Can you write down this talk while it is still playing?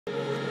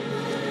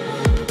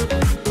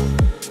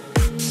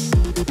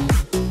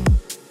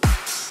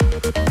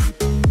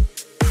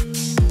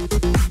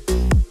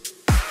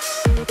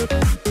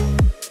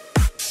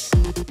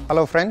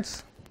Hello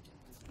friends.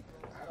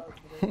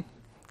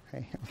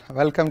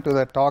 Welcome to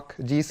the talk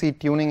GC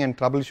Tuning and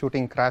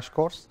Troubleshooting Crash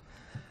Course.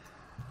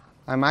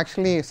 I'm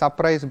actually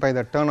surprised by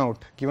the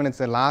turnout, given it's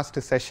the last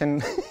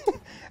session.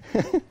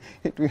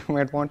 We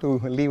might want to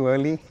leave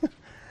early.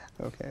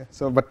 Okay,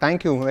 but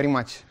thank you very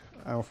much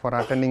for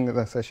attending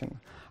the session.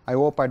 I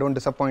hope I don't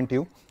disappoint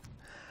you.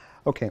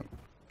 Okay,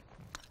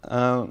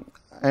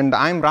 and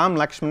I'm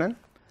Lakshmanan.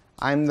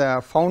 I'm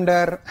the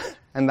founder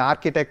and the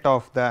architect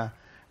of the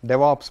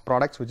DevOps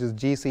products, which is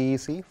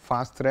GCEC,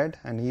 FastThread,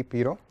 and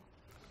ePiro.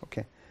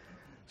 Okay,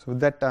 so with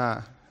that,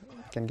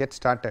 we can get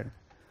started.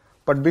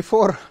 But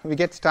before we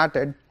get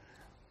started,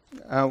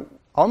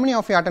 how many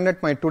of you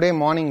attended my today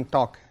morning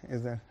talk?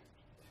 Is there?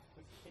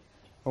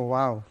 Oh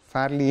wow,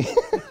 fairly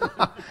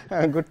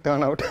a good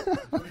turnout.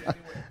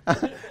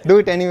 Do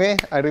it anyway.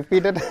 I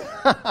repeat it.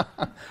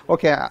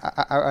 Okay,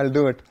 I'll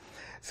do it.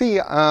 See,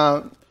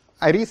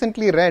 I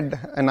recently read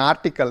an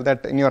article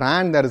that in your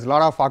hand there is a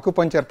lot of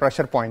acupuncture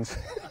pressure points.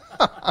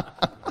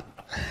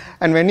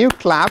 And when you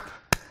clap,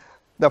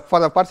 for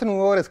the person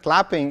who is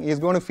clapping, he's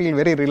going to feel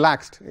very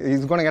relaxed.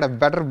 He's going to get a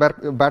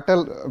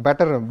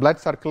better blood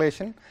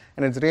circulation,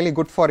 and it's really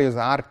good for his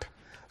heart.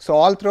 So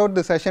all throughout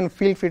the session,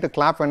 feel free to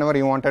clap whenever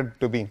you want it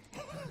to be.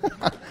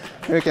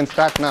 You can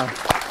start now.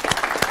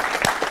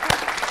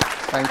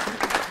 Thank you.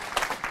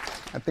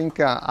 I think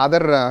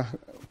other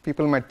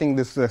people might think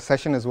this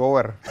session is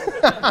over.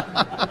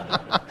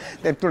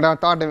 They would have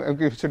thought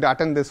you should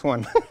attend this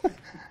one.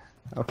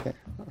 Okay.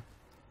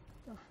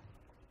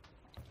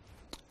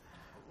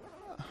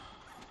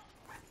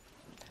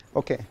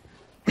 Okay.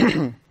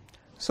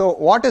 So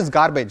what is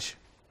garbage?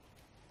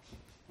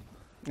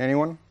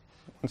 Anyone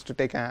wants to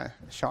take a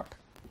shot?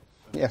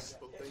 Yes.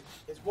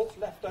 It's what's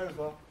left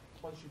over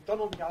once you've done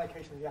all the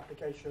allocation of the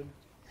application,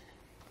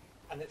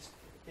 and it's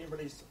been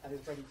released and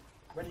it's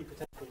ready for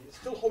testing. It's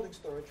still holding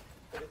storage,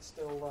 but it's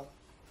still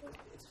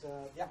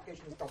the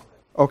application is done with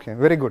it. Okay,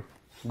 very good.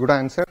 Good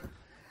answer.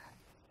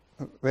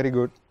 Very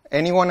good.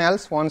 Anyone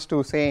else wants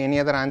to say any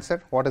other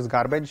answer? What is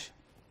garbage?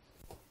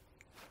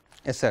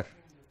 Yes, sir.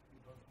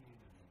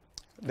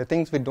 The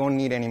things we don't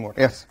need anymore.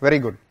 Yes, very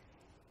good.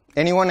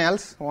 Anyone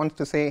else wants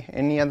to say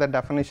any other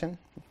definition?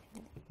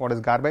 What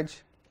is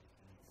garbage?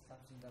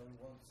 Something that we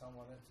want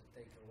someone else to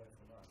take away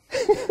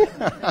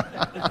from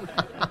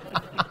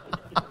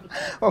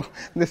us. Oh,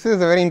 this is a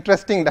very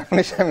interesting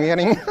definition I'm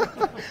hearing.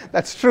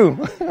 That's true.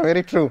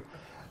 Very true.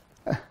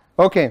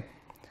 Okay.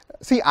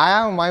 See, I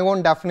have my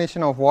own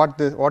definition of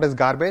what is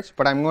garbage,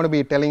 but I'm going to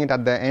be telling it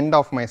at the end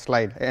of my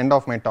slide, end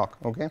of my talk.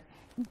 Okay.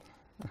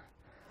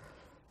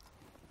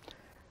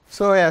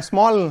 So a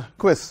small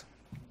quiz.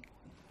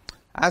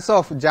 As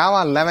of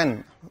Java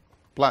 11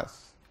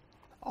 plus,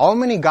 how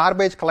many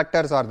garbage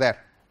collectors are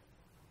there?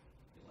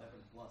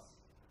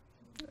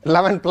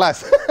 11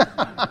 plus.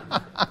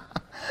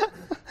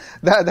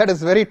 That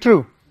is very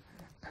true.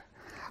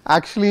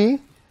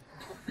 Actually,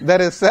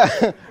 there is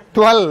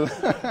 12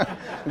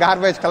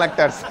 garbage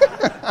collectors.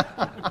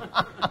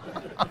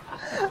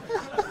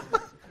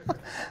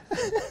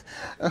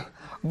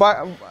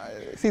 But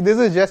see, this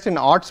is just an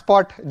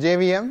hotspot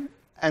JVM.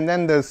 And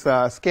then this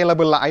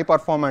scalable,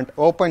 high-performant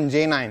Open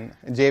J9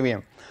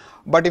 JVM.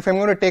 But if I'm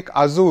going to take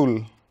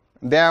Azul,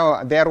 they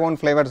have their own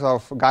flavors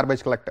of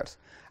garbage collectors.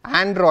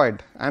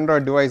 Android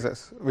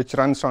devices, which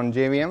runs on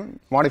JVM,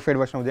 modified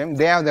version of JVM,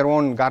 they have their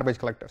own garbage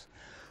collectors.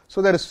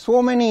 So there are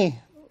so many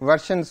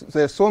versions,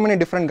 there are so many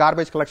different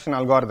garbage collection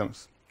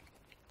algorithms.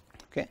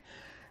 Okay,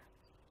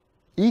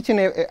 each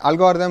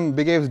algorithm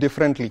behaves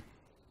differently.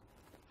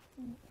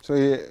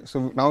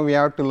 So now we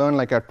have to learn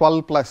like a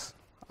 12 plus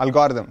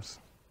algorithms.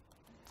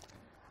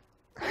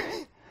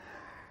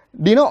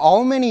 Do you know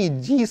how many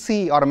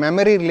GC or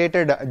memory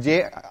related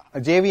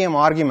JVM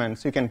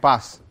arguments you can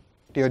pass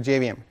to your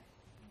JVM?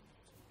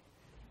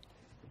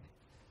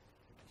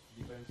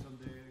 Depends on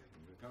the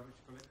garbage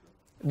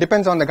collector?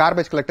 Depends on the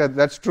garbage collector,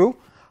 that's true.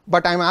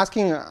 But I'm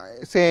asking,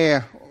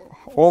 say,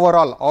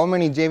 overall, how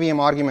many JVM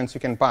arguments you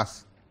can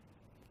pass?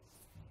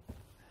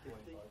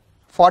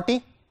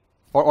 40?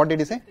 What did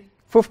you say?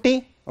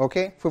 50?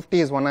 Okay,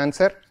 50 is one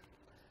answer.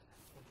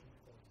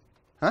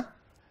 Huh?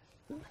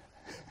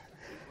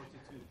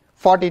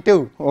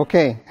 42,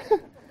 okay.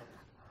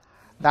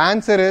 The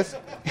answer is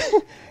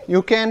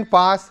you can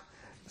pass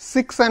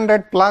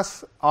 600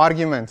 plus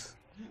arguments.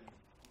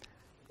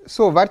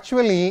 So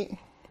virtually,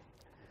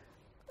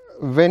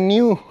 when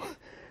you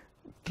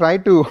try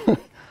to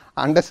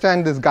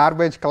understand this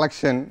garbage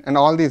collection and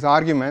all these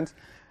arguments,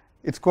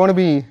 it's going to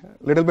be a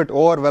little bit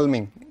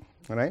overwhelming,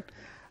 right?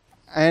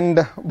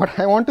 But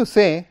I want to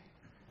say,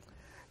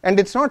 and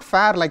it's not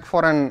fair like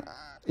for an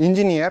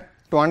engineer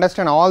to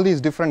understand all these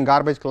different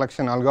garbage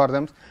collection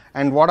algorithms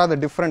and what are the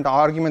different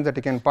arguments that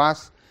you can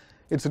pass.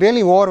 It's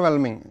really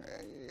overwhelming.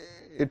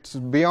 It's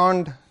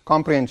beyond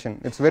comprehension.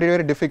 It's very,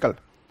 very difficult.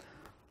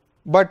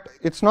 But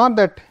it's not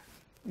that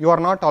you are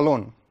not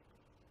alone.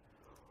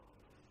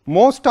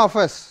 Most of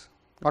us,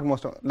 not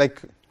most of,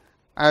 like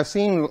I've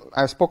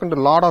spoken to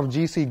a lot of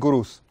GC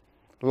gurus,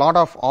 a lot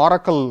of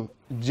Oracle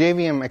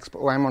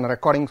JVM, I'm on a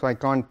recording, so I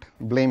can't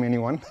blame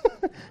anyone.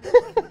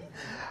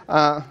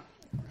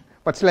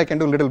 But still I can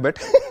do a little bit.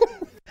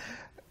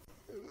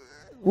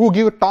 Who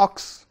give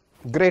talks,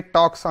 great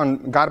talks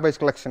on garbage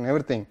collection,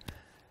 everything.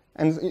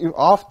 And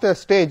off the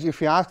stage,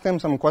 if you ask them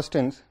some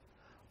questions,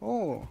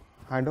 oh,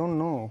 I don't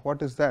know,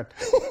 what is that?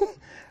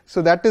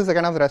 So that is the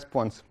kind of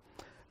response.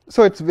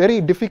 So it's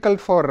very difficult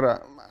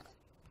for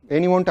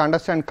anyone to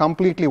understand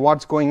completely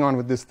what's going on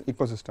with this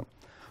ecosystem.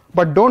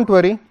 But don't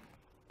worry.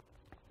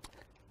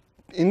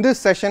 In this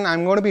session,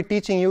 I'm going to be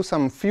teaching you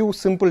some few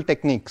simple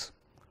techniques,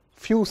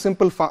 few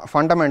simple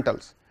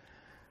fundamentals.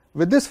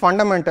 With these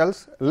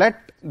fundamentals,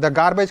 let the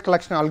garbage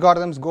collection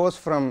algorithms goes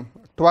from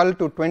 12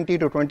 to 20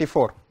 to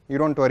 24. You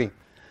don't worry.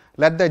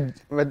 Let the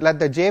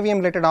JVM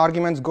related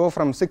arguments go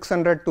from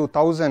 600 to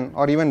 1000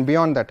 or even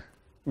beyond that.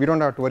 We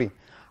don't have to worry.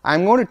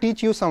 I'm going to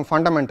teach you some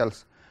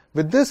fundamentals.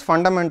 With these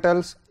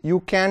fundamentals,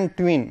 you can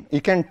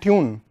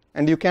tune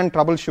and you can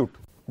troubleshoot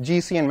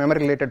GC and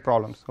memory related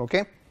problems.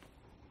 Okay.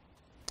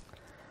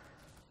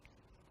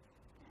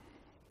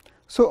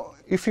 So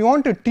if you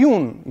want to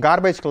tune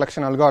garbage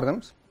collection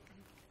algorithms,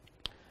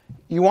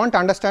 you want to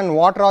understand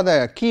what are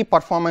the key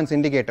performance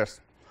indicators.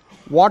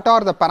 What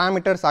are the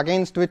parameters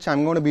against which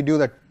I'm going to be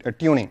doing the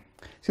tuning.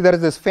 See, there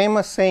is this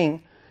famous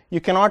saying, you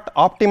cannot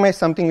optimize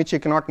something which you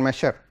cannot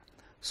measure.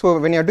 So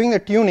when you're doing the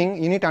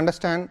tuning, you need to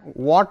understand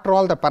what are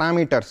all the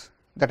parameters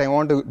that I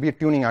want to be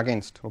tuning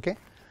against. Okay.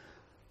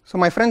 So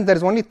my friends, there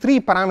is only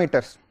 3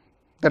 parameters.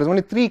 There is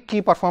only 3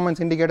 key performance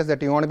indicators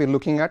that you want to be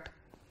looking at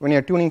when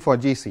you're tuning for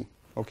GC.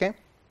 Okay.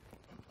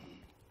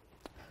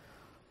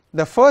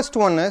 The first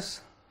one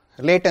is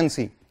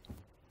latency.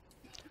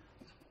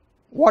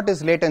 What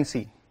is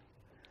latency?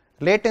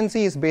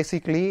 Latency is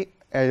basically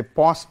a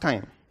pause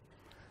time.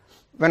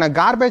 When a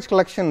garbage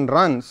collection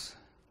runs,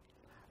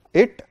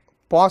 it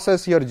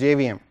pauses your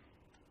JVM.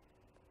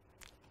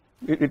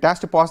 It has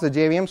to pause the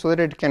JVM so that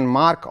it can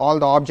mark all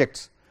the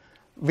objects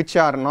which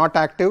are not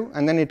active,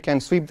 and then it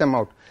can sweep them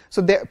out.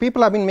 So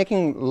people have been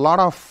making a lot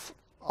of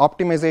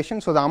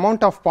optimization, so the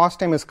amount of pause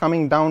time is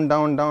coming down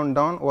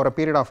over a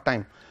period of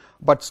time.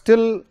 But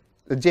still,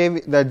 the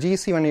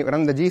GC, when you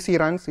run the GC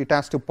runs, it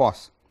has to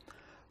pause.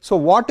 So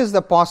what is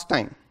the pause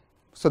time?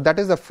 So that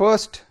is the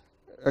first,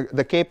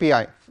 the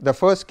KPI, the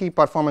first key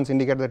performance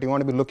indicator that you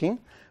want to be looking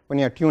when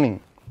you are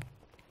tuning.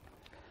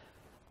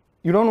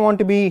 We don't want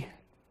to be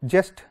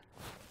just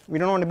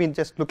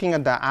looking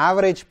at the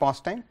average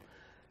pause time,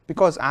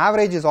 because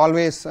average is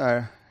always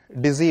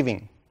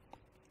deceiving,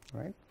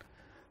 right?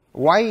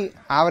 Why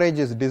average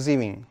is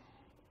deceiving?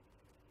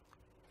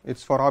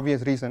 It's for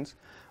obvious reasons.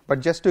 But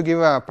just to give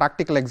a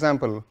practical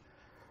example,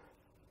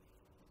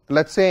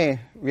 let's say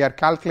we are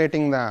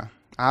calculating the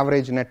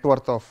average net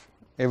worth of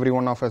every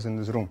one of us in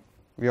this room.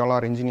 We all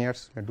are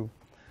engineers.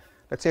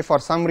 Let's say for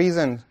some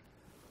reason,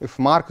 if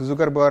Mark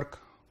Zuckerberg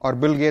or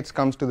Bill Gates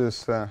comes to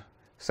this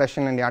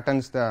session and he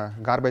attends the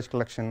garbage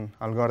collection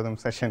algorithm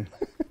session,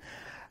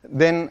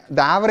 then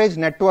the average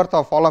net worth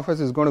of all of us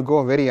is going to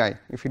go very high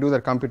if you do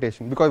the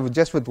computation, because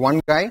just with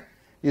one guy,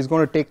 is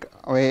going to take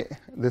away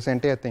this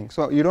entire thing.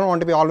 So you don't want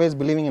to be always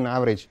believing in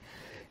average.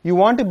 You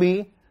want to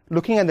be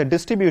looking at the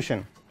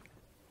distribution.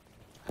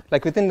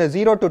 Like within the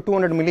 0 to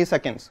 200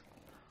 milliseconds,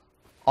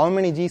 how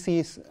many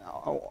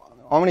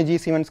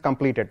GC events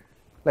completed.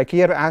 Like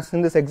here, as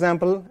in this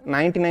example,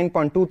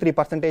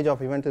 99.23% of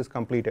events is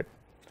completed.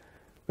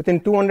 Within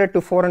 200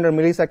 to 400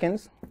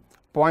 milliseconds,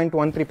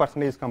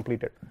 0.13% is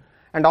completed.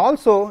 And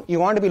also, you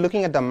want to be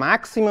looking at the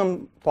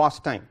maximum pause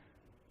time.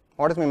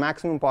 What is my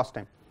maximum pause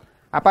time?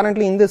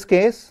 Apparently, in this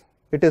case,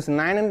 it is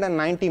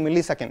 990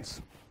 milliseconds.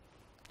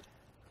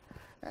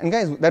 And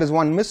guys, there is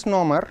one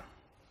misnomer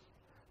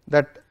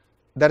that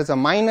there is a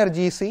minor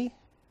GC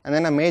and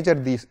then a major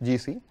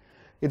GC.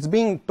 It's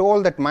being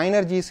told that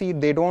minor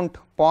GC, they don't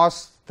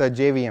pause the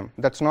JVM.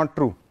 That's not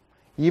true.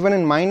 Even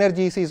in minor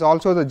GCs,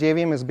 also the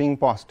JVM is being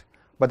paused.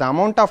 But the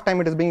amount of time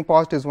it is being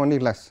paused is only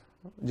less.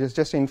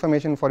 Just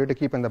information for you to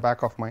keep in the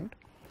back of mind.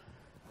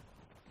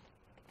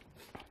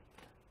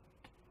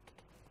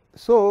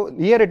 So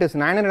here it is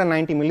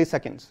 990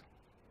 milliseconds.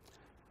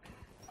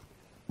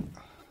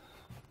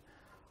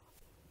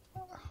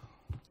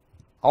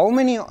 How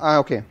many?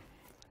 Okay,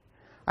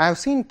 I have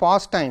seen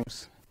pause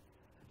times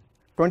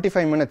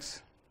 25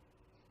 minutes.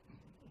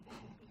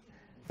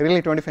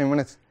 Really 25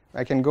 minutes.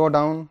 I can go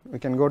down, we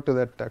can go to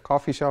that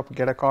coffee shop,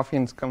 get a coffee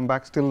and come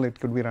back, still it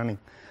could be running.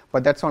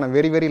 But that's on a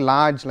very, very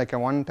large, like a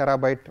 1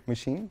 terabyte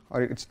machine,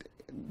 or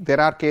there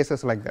are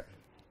cases like that.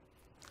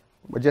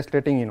 But just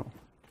letting you know.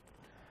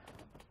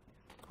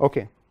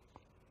 Okay.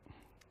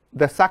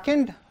 The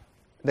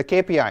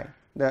KPI,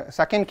 the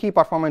second key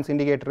performance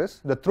indicator is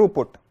the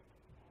throughput.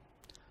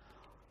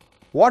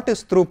 What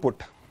is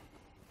throughput?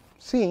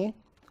 See,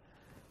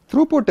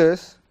 throughput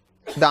is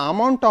the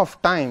amount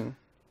of time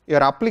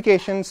your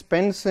application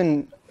spends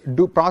in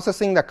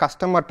processing the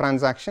customer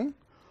transaction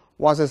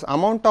versus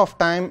amount of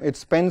time it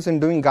spends in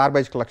doing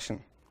garbage collection.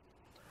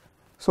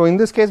 So in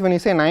this case, when you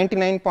say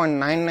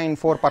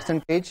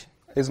 99.994%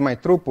 is my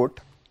throughput,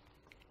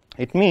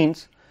 it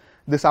means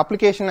this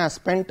application has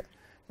spent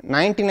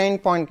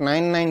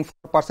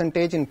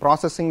 99.994% in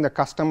processing the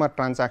customer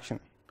transaction.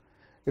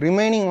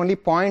 Remaining only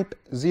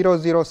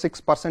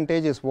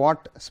 0.006% is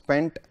what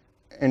spent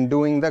in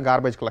doing the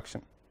garbage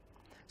collection.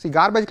 See,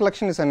 garbage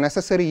collection is a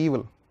necessary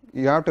evil.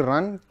 You have to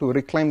run to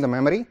reclaim the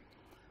memory.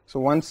 So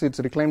once it's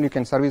reclaimed, you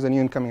can service a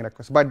new incoming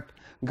request. But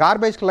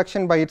garbage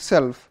collection by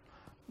itself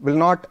will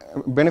not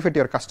benefit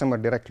your customer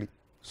directly.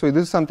 So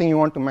this is something you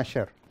want to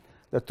measure.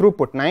 The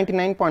throughput,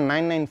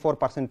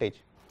 99.994%.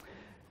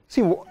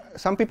 See,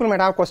 some people might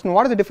have a question,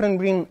 what is the difference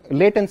between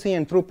latency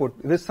and throughput?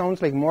 This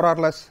sounds like more or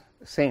less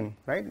same,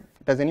 right?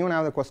 Does anyone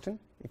have the question?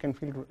 You can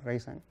feel to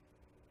raise hand.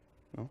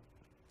 No?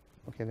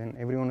 Okay, then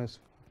everyone is,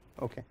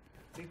 okay.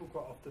 People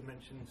quite often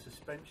mention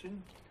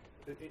suspension.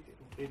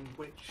 In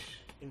which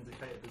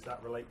indicator does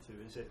that relate to?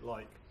 Is it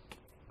like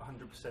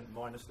 100%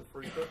 minus the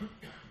throughput?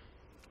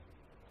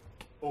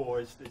 Or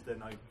is there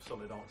no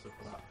solid answer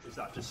for that? Is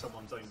that just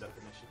someone's own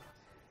definition?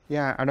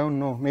 Yeah, I don't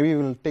know. Maybe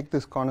we'll take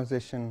this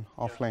conversation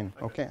offline.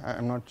 Yeah, okay,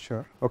 I'm not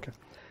sure. Okay.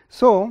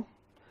 So,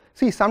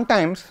 see,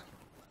 sometimes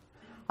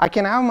I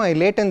can have my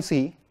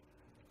latency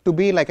to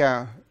be like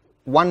a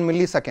 1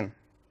 millisecond.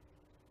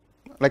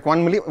 Like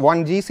one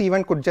GC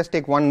event could just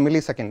take 1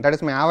 millisecond. That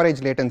is my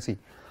average latency.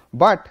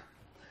 But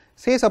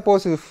say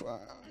suppose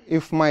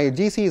if my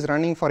GC is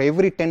running for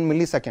every 10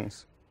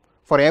 milliseconds,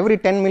 for every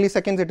 10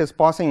 milliseconds it is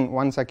passing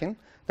 1 second,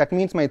 that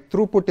means my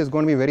throughput is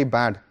going to be very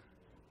bad,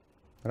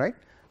 right?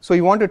 So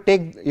you want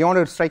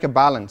to strike a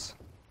balance.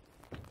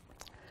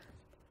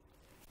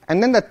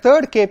 And then the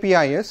third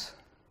KPI is,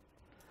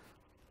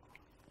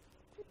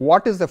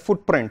 what is the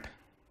footprint?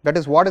 That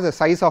is, what is the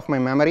size of my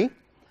memory?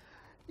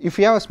 If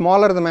you have a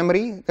smaller the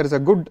memory, there is a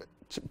good,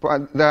 you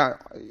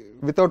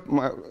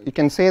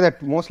can say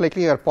that most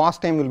likely your pass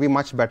time will be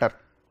much better.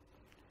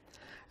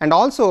 And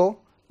also,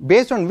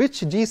 based on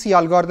which GC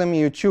algorithm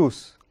you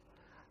choose,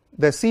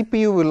 the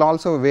CPU will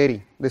also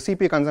vary. The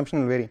CPU consumption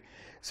will vary.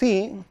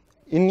 See,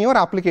 in your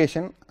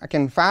application, I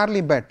can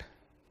fairly bet,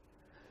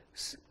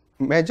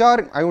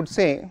 I would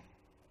say,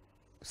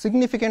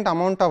 significant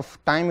amount of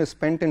time is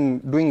spent in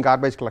doing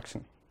garbage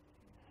collection.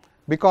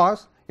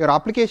 Because your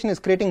application is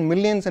creating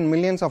millions and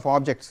millions of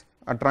objects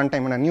at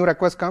runtime. When a new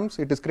request comes,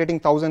 it is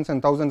creating thousands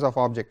and thousands of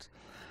objects.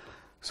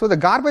 So the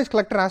garbage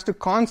collector has to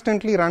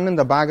constantly run in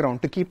the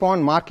background to keep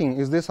on marking,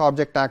 is this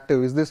object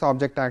active, is this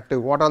object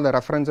active, what are the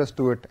references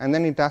to it, and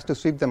then it has to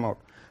sweep them out.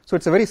 So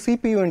it's a very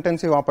CPU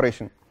intensive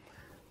operation.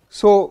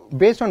 So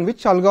based on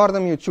which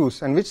algorithm you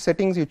choose and which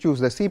settings you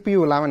choose, the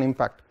CPU will have an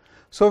impact.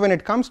 So when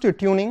it comes to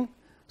tuning,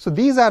 so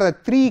these are the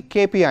 3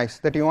 KPIs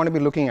that you want to be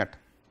looking at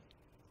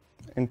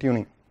in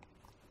tuning.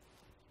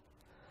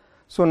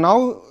 So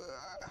now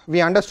we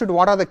understood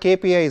what are the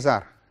KPIs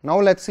are. Now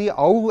let's see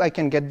how I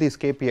can get these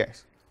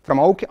KPIs, from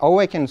how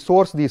I can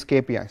source these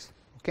KPIs.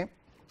 Okay?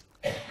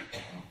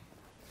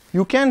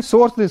 You can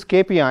source these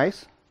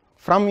KPIs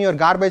from your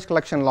garbage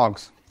collection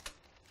logs,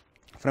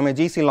 from a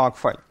GC log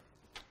file.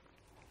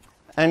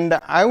 And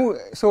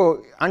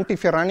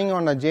if you're running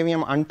on a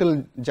JVM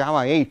until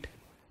Java 8,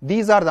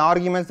 these are the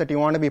arguments that you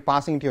want to be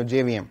passing to your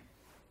JVM.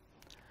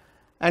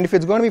 And if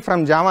it's going to be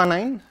from Java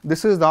 9,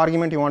 this is the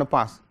argument you want to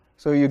pass.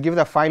 So you give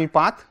the file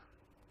path.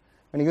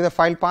 When you give the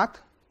file path,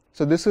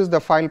 so this is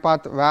the file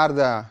path where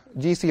the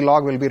GC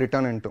log will be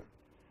returned into.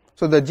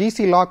 So the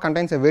GC log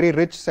contains a very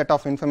rich set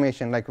of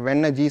information, like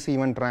when a GC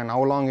event ran,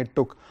 how long it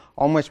took,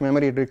 how much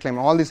memory it reclaimed,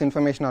 all this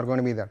information are going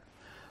to be there.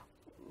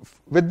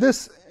 With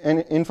this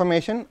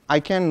information, I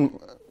can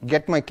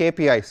get my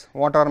KPIs,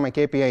 what are my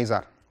KPIs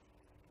are.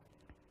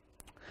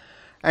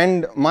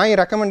 And my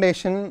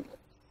recommendation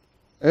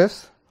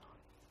is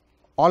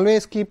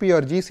always keep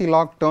your GC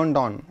log turned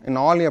on in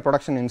all your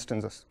production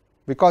instances,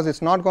 because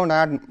it's not going to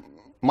add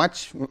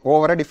much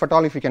overhead, if at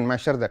all, if you can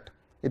measure that.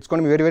 It's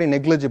going to be very, very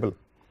negligible.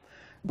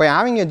 By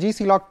having a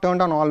GC log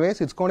turned on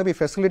always, it's going to be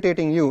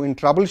facilitating you in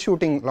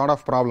troubleshooting a lot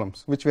of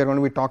problems, which we are going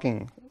to be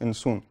talking in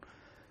soon.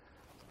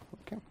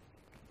 Okay.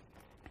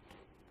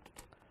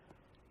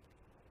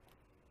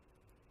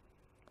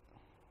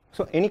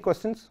 So any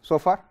questions so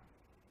far?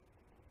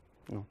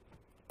 No.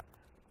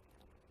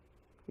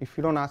 If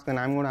you don't ask, then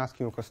I'm going to ask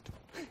you a question.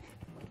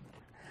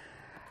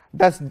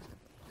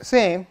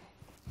 Say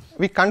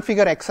we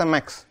configure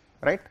XMX,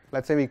 right?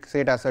 Let's say we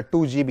say it as a 2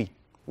 GB.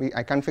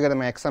 I configure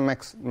my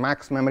XMX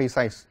max memory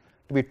size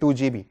to be 2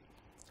 GB.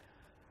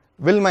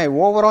 Will my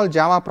overall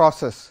Java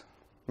process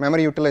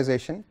memory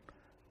utilization,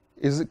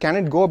 can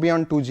it go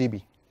beyond 2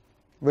 GB?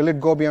 Will it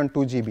go beyond 2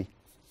 GB?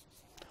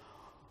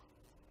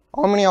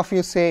 How many of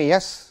you say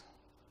yes?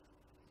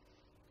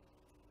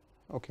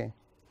 Okay,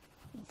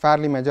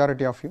 fairly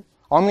majority of you.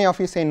 How many of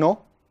you say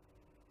no?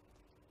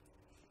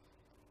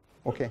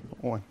 Okay,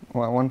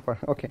 one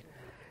person. Okay.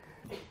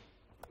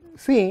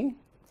 See,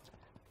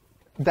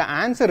 the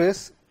answer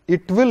is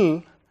it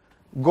will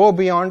go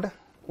beyond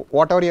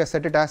whatever you have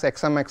set it as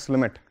XMX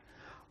limit.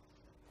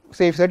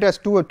 Say if set it as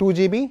 2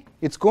 GB,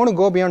 it's going to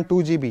go beyond 2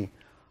 GB.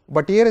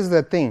 But here is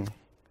the thing.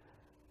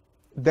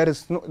 There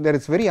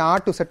is very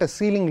hard to set a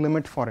ceiling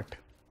limit for it.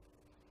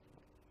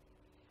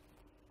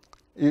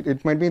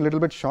 It might be a little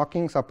bit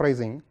shocking,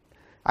 surprising.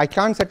 I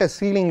can't set a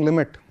ceiling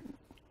limit.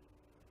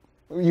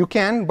 You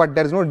can, but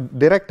there is no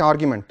direct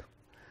argument.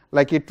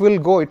 Like it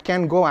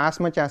can go as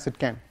much as it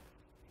can.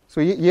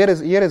 So here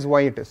is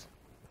why it is.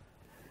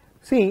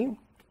 See,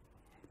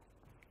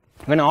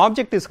 when an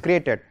object is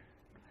created,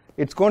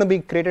 it's going to be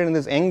created in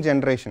this young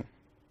generation.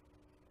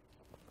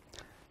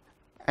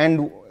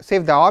 And say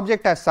if the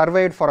object has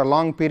survived for a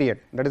long period,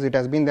 that is, it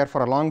has been there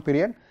for a long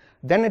period,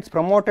 then it's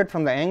promoted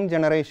from the young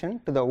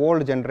generation to the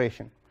old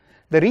generation.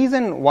 The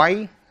reason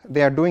why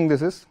they are doing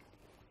this is,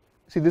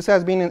 see, this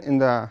has been in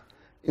the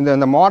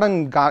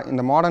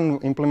modern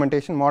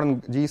implementation,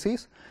 modern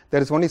GCs,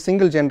 there is only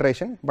single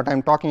generation, but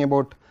I'm talking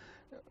about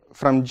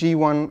from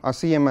G1 or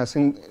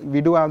CMS, we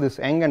do have this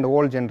young and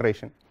old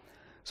generation.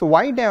 So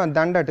why they have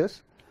done that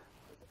is,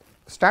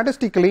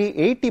 statistically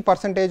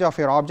 80% of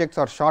your objects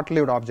are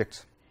short-lived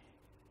objects.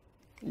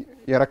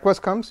 Your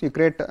request comes, you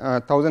create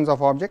thousands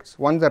of objects.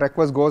 Once the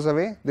request goes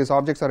away, these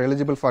objects are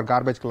eligible for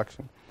garbage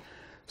collection.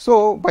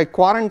 So by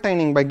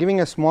quarantining, by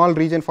giving a small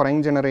region for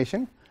young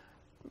generation,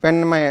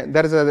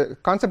 there is a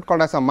concept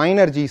called as a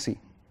minor GC.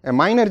 A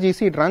minor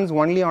GC, it runs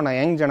only on a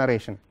young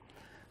generation.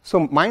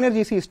 So minor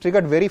GC is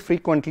triggered very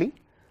frequently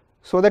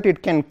so that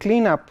it can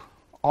clean up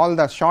all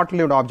the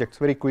short-lived objects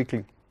very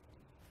quickly,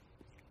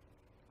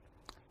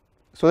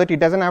 so that it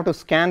doesn't have to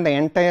scan the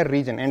entire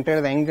region,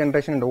 the young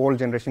generation and the old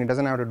generation, it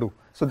doesn't have to do.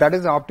 So that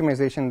is the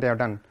optimization they have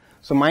done.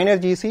 So minor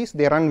GCs,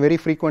 they run very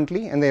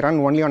frequently and they run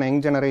only on young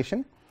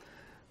generation.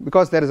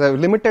 Because there is a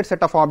limited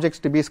set of objects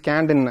to be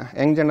scanned in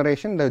young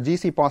generation, the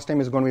GC pause time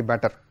is going to be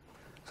better.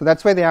 So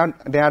that's why they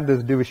add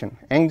this division,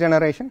 young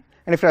generation.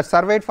 And if it has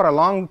surveyed for a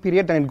long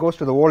period, then it goes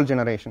to the old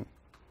generation.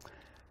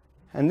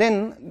 And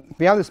then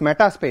we have this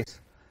meta space.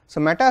 So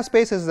meta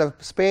space is the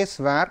space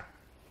where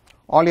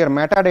all your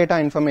metadata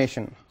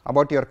information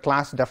about your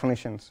class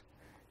definitions,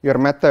 your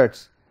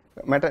methods,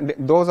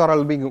 those are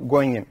all be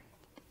going in.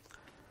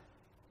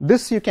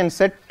 This you can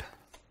set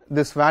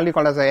this value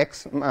called as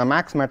a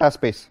max meta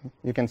space.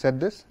 You can set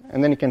this,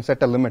 and then you can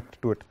set a limit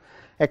to it.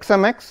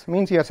 XMX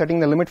means you are setting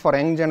the limit for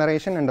young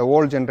generation and the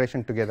old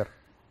generation together.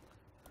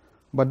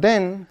 But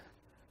then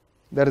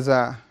there is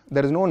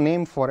no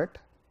name for it,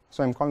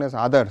 so I'm calling it as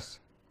others.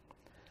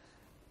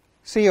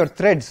 See your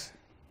threads,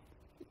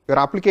 your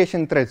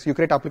application threads, you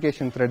create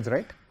application threads,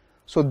 right?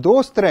 So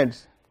those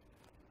threads,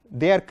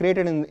 they are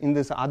created in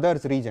this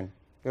others region.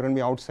 You're going to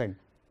be outside.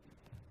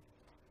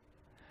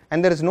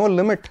 And there is no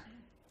limit,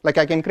 like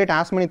I can create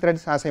as many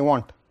threads as I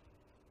want.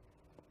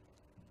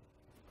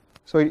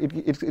 So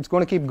it's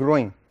going to keep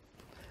growing.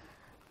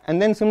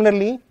 And then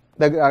similarly,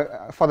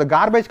 for the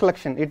garbage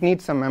collection, it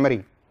needs some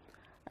memory.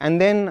 And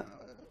then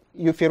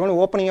if you're going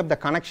to opening up the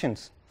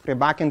connections for your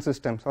backend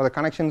systems or the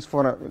connections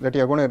that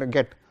you're going to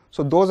get,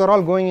 so those are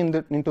all going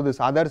into this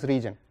others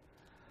region.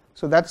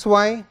 So that's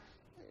why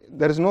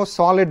there is no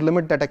solid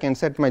limit that I can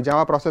set. My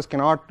Java process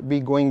cannot be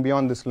going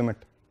beyond this limit.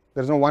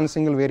 There is no one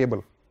single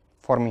variable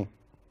for me.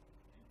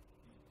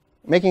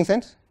 Making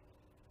sense?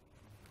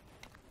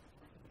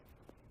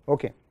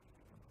 Okay.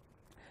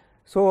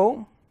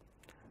 So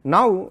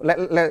now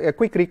a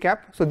quick recap.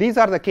 So these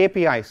are the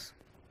KPIs,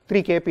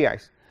 3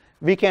 KPIs.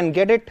 We can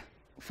get it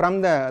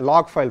from the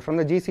log file, from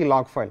the GC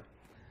log file.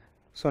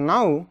 So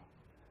now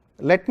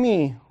let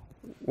me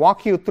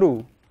walk you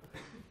through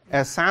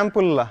a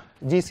sample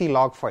GC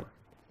log file.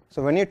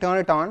 So when you turn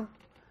it on,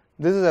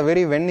 this is a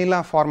very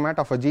vanilla format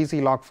of a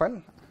GC log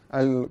file.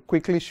 I'll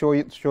quickly show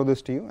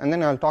this to you, and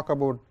then I'll talk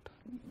about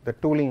the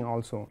tooling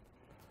also.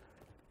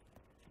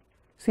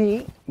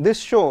 See, this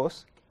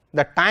shows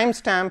the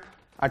timestamp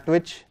at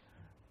which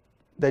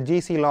the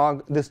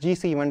this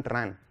GC event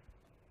ran.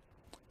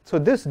 So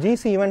this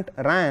GC event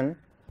ran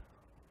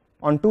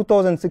on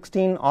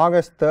 2016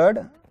 August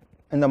 3rd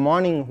in the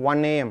morning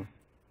 1 a.m.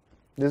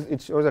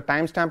 It shows a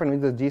timestamp in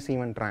which the GC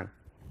event ran.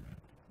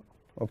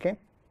 Okay.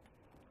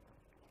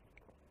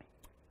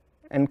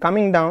 And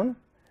coming down,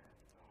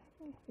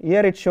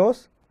 here it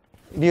shows,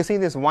 do you see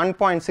this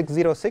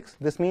 1.606?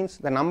 This means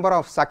the number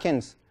of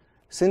seconds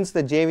since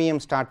the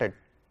JVM started,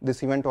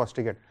 this event was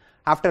triggered.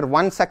 After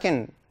 1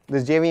 second,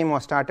 this JVM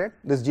was started,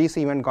 this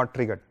GC event got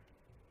triggered.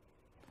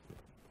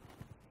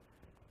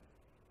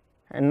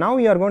 And now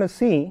you are going to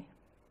see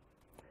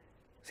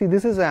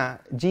this is a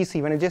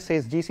GC. When it just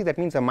says GC, that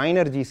means a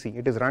minor GC.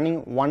 It is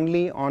running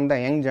only on the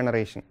young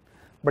generation.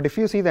 But if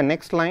you see the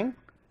next line,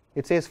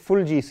 it says full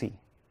GC.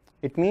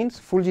 It means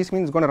full GC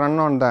means it's going to run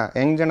on the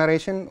young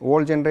generation,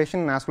 old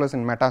generation, as well as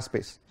in meta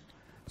space.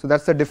 So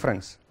that's the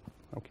difference.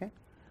 Okay.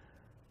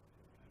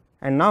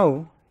 And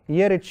now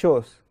here it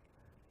shows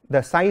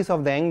the size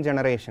of the young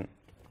generation.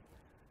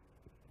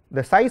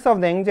 The size of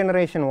the young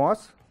generation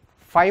was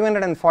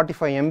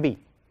 545 MB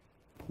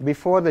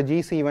before the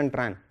GC event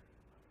ran.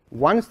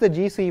 Once the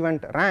GC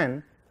event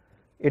ran,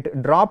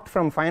 it dropped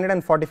from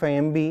 545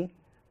 MB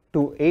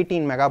to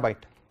 18 megabyte.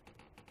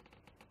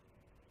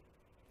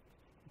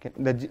 Okay.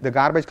 The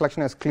garbage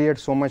collection has cleared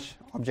so much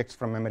objects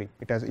from memory.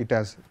 It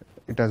has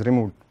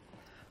removed.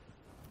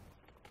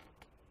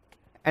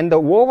 And the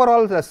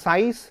overall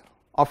size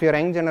of your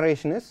young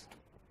generation is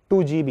 2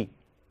 GB.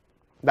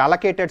 the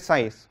allocated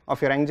size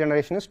of your young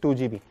generation is 2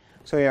 GB.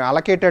 So you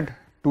allocated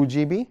 2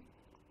 GB,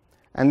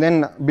 and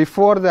then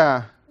before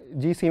the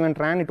GC event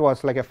ran, it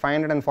was like a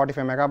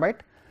 545 megabyte.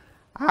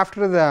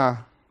 After the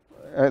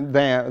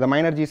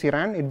minor GC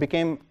ran, it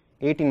became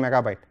 18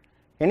 megabyte.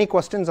 Any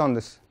questions on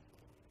this?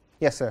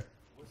 Yes, sir.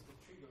 What's the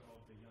trigger of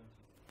the young GC?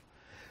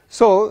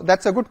 So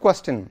that's a good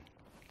question.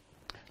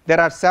 There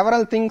are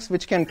several things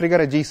which can trigger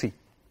a GC,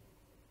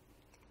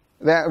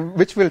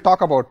 which we'll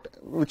talk about.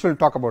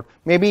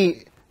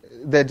 Maybe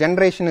the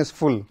generation is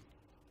full.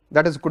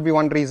 That could be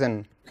one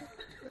reason.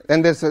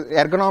 Then there's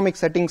ergonomic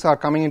settings are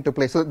coming into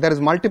play. So there is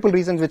multiple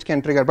reasons which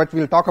can trigger, but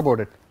we'll talk about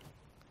it.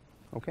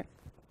 Okay.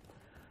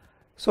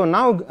 So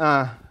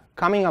now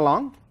coming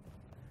along,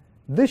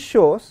 this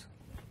shows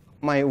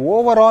my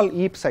overall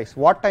heap size.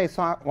 What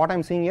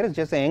I'm seeing here is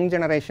just the young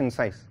generation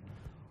size.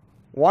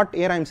 What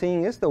here I'm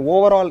seeing is the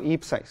overall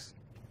heap size.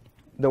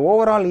 The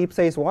overall heap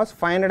size was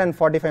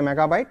 545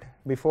 megabyte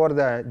before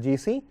the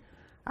GC.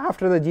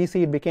 After the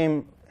GC, it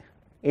became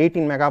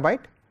 18 megabyte,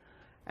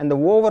 and the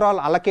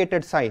overall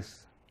allocated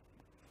size,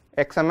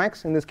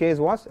 XMX in this case,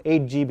 was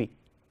 8 GB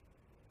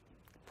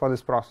for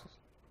this process.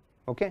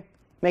 Okay,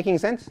 making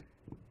sense?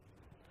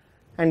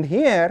 And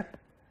here,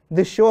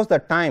 this shows the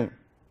time.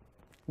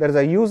 There is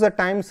a user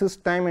time,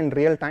 sys time, and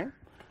real time.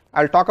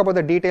 I'll talk about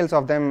the details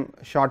of them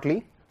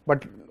shortly,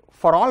 but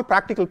for all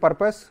practical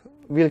purpose,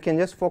 we can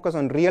just focus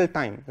on real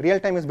time. Real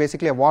time is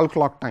basically a wall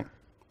clock time,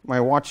 my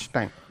watch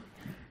time.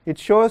 It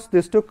shows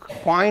this took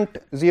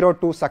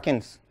 0.02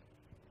 seconds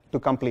to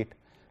complete.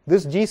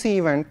 This GC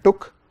event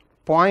took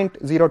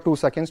 0.02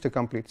 seconds to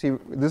complete. See,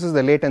 this is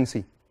the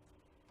latency.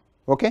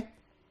 Okay?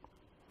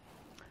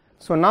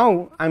 So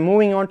now I'm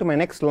moving on to my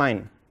next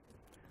line.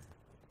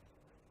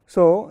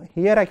 So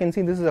here I can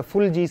see this is a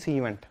full GC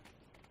event.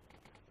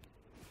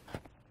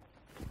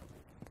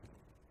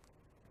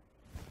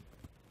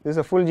 This is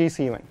a full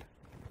GC event.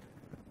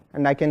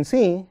 And I can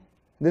see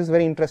this is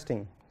very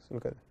interesting. So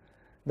look at it.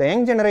 The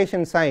young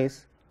generation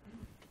size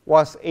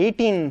was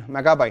 18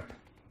 megabyte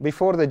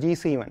before the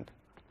GC event.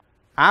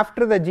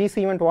 After the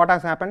GC event, what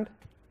has happened?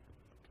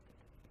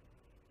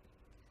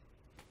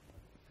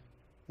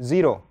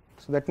 0.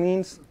 So that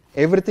means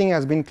everything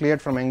has been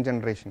cleared from young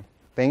generation.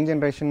 The young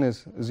generation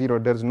is 0.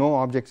 There is no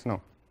objects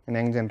now in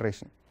young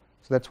generation.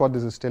 So that's what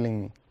this is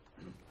telling me.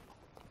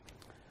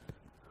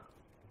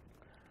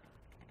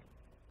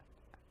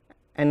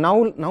 And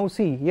now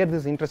see, here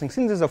this is interesting.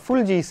 Since this is a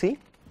full GC,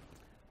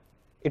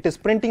 it is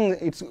printing,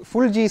 its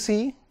full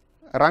GC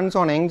runs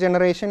on young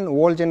generation,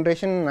 old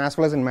generation, as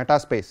well as in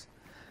metaspace.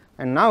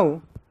 And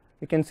now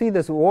you can see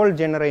this old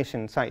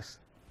generation size.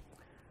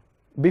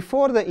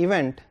 Before the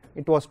event,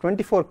 it was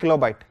 24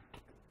 kilobyte.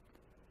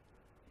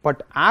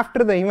 But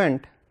after the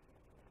event,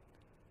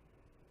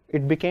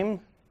 it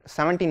became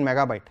 17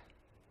 megabyte.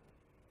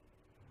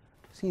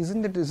 See,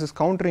 isn't it, this is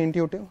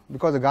counterintuitive?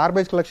 Because the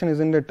garbage collection,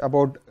 isn't it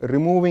about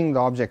removing the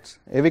objects,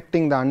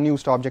 evicting the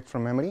unused object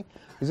from memory?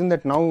 Isn't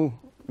that now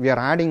we are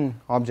adding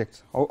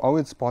objects? How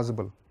it's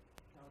possible?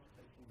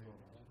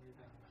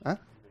 Huh?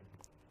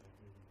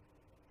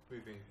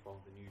 Moving from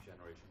the new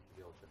generation to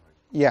the old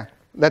generation. Yeah,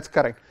 that's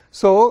correct.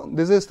 So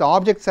this is the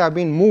objects have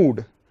been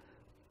moved.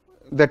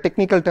 The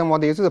technical term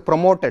what they use is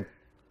promoted.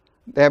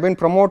 They have been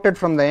promoted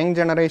from the young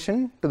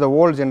generation to the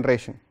old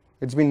generation.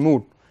 It's been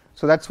moved.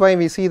 So that's why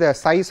we see the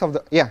size of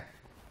the, yeah.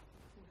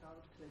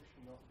 Garbage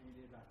collection not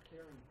really about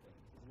clearing things,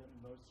 isn't it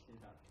mostly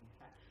about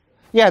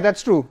compaction? Yeah,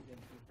 that's true.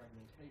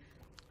 Fragmentation,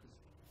 because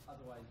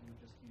otherwise you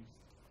just use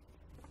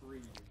 3,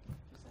 just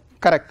like you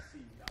Correct.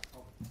 see that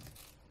problem.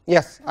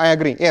 Yes, I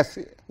agree.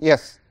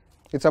 Yes.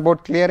 It's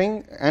about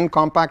clearing and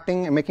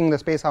compacting and making the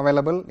space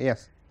available.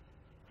 Yes.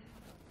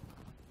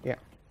 Yeah.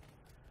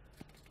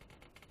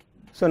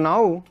 So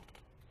now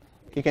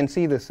you can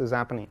see this is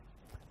happening.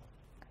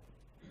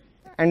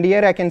 And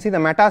here I can see the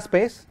meta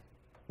space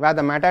where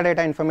the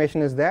metadata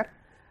information is there.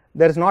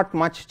 There is not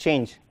much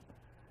change.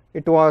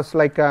 It was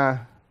like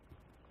a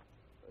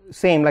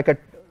same, like a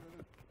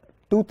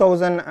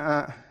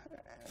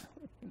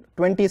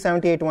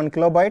 2078 1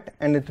 kilobyte,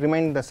 and it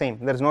remained the same.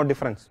 There is no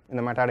difference in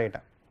the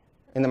metadata,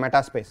 in the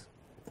meta space.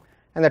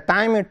 And the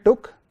time it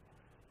took,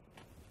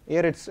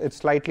 here it's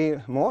slightly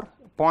more,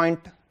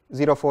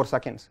 0.04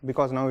 seconds,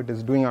 because now it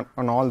is doing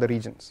on all the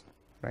regions,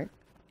 right?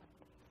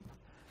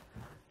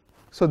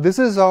 So this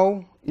is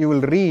how you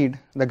will read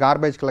the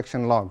garbage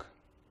collection log.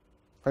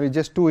 Well, it's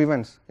just 2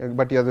 events,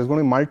 but yeah, there's going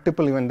to be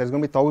multiple events. There's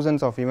going to be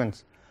thousands of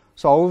events.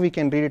 So how we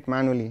can read it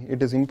manually?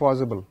 It is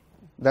impossible.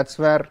 That's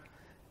where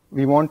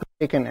we want to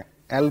take an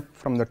help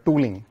from the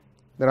tooling.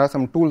 There are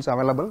some tools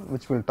available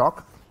which we'll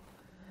talk.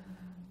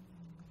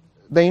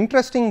 The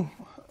interesting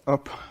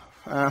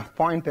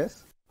point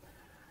is,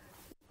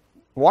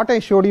 what I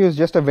showed you is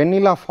just a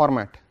vanilla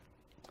format,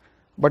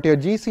 but your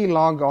GC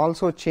log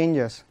also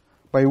changes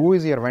by who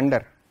is your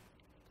vendor,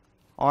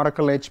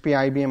 Oracle, HP,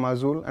 IBM,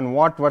 Azure, and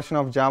what version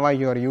of Java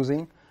you are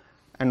using,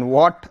 and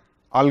what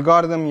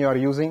algorithm you are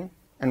using,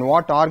 and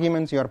what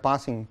arguments you are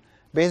passing.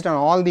 Based on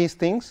all these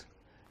things,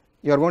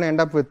 you are going to end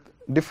up with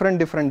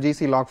different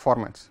GC log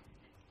formats.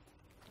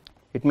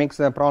 It makes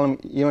the problem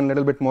even a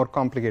little bit more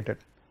complicated.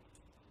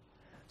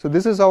 So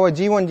this is how a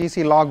G1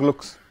 GC log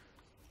looks.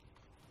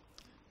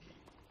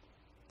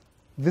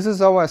 This is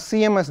how a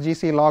CMS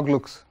GC log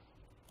looks.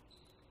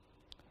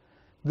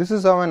 This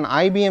is how an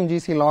IBM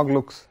GC log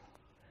looks.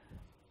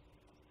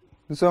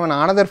 This is how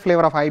another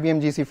flavor of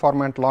IBM GC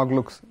format log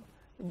looks.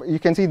 You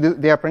can see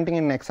they are printing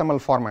in XML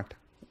format.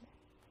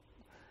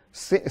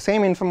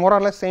 More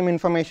or less same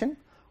information,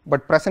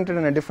 but presented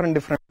in a different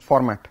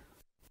format.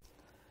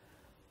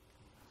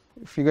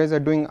 If you guys are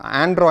doing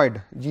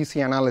Android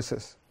GC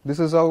analysis, this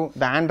is how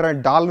the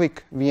Android Dalvik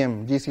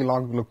VM GC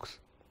log looks.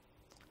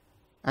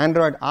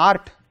 Android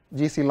Art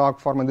GC log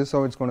format, this is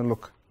how it's going to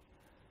look.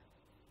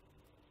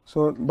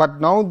 So, but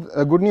now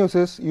the good news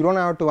is you don't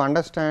have to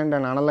understand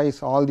and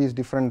analyze all these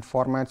different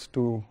formats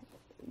to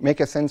make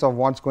a sense of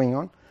what's going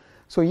on.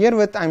 So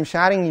herewith I'm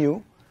sharing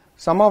you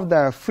some of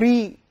the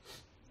free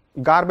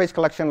garbage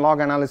collection log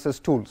analysis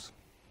tools.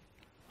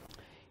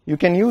 You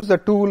can use the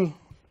tool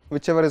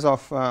whichever is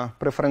of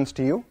preference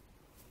to you.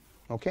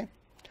 Okay.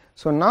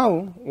 So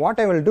now what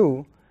I will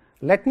do,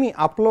 let me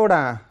upload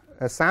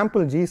a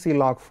sample GC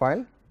log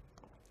file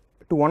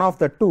to one of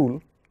the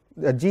tool,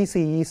 the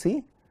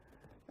GCEC,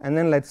 and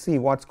then let's see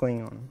what's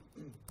going on.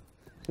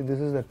 See, this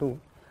is the tool.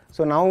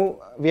 So now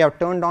we have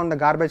turned on the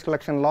garbage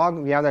collection log.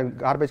 We have the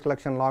garbage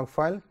collection log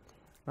file.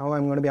 Now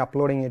I'm going to be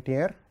uploading it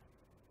here.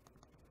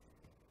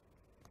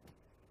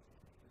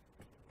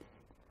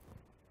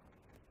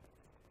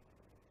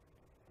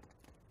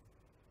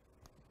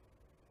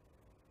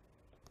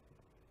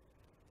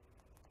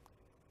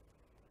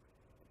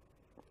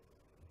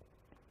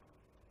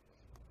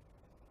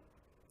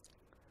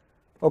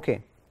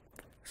 Okay,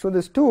 so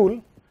this tool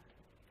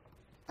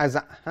as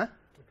a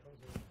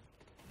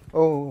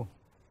oh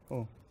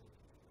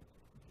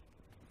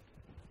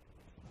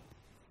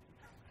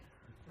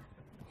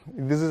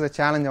this is a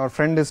challenge. Our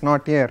friend is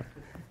not here.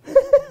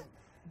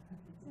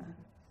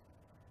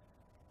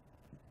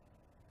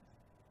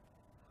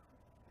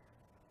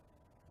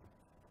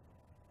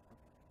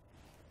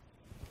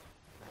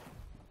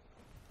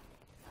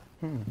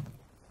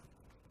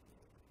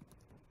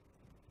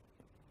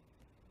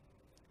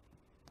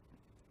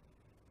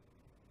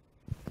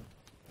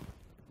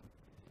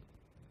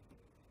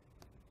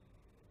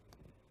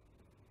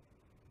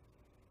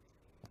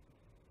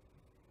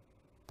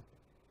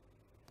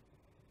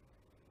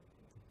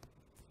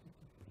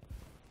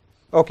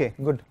 Okay,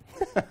 good.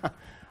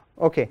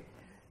 Okay,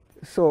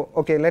 so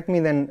okay, let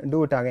me then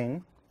do it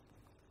again.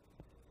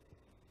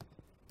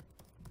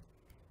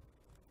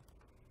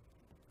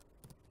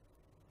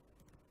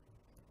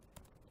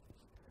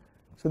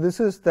 So this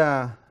is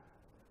the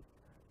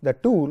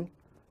tool.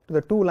 To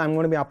the tool I'm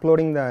going to be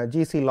uploading the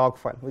GC log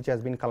file which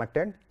has been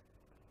collected.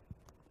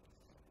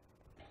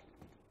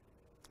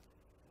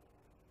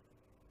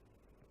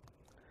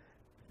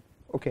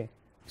 Okay,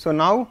 so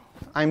now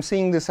I'm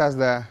seeing this as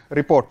the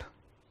report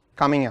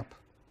coming up,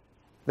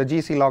 the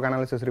GC log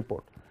analysis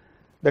report.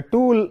 The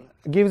tool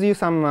gives you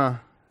some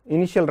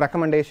initial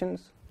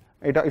recommendations.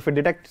 If it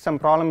detects some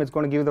problem, it's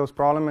going to give those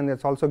problem, and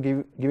it's also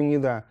giving you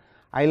the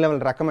high-level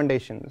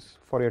recommendations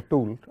for your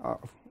tool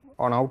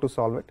on how to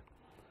solve it.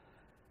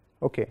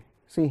 Okay,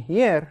 see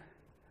here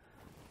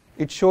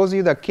it shows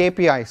you the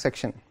KPI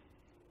section.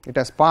 It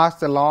has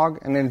passed the log,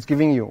 and then it's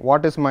giving you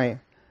what is my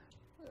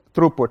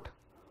throughput,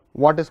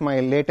 what is my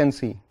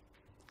latency,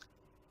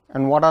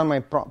 and what are my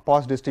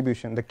POS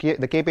distribution, the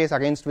KPIs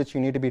against which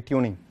you need to be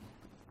tuning.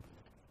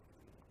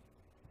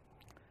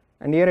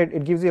 And here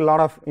it gives you a lot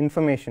of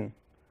information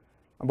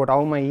about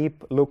how my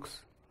heap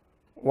looks,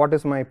 what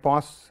is my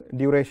POS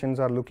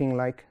durations are looking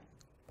like.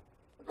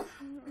 It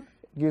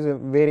gives you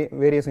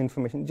various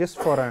information just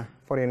for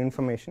your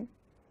information.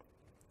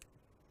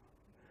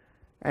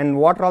 And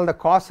what are all the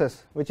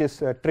causes which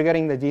is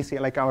triggering the GC?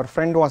 Like our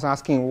friend was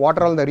asking, what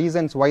are all the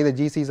reasons why the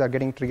GCs are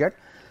getting triggered?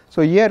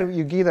 So here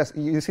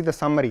you see the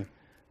summary.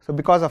 So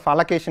because of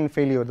allocation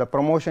failure, the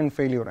promotion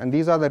failure, and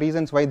these are the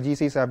reasons why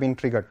GCs have been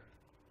triggered.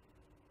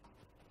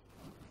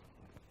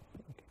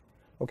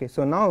 Okay,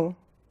 so now,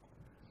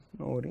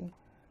 no worry.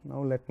 Now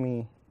let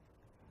me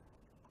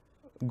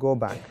go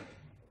back.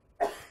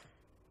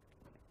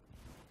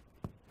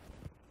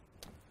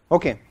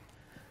 Okay,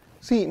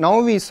 see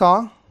now we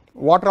saw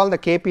what are all the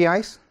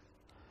KPIs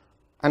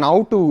and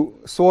how to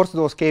source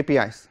those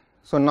KPIs.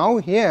 So now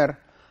here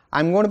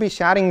I'm going to be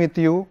sharing with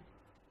you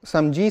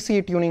some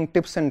GC tuning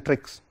tips and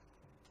tricks.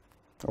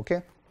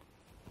 Okay.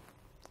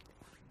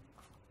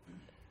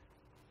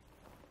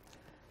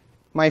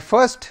 My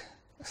first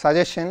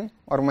suggestion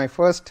or my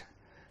first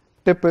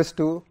tip is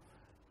to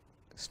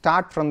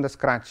start from the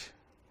scratch.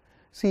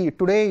 See,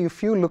 today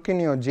if you look in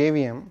your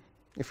JVM,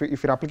 if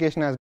your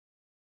application has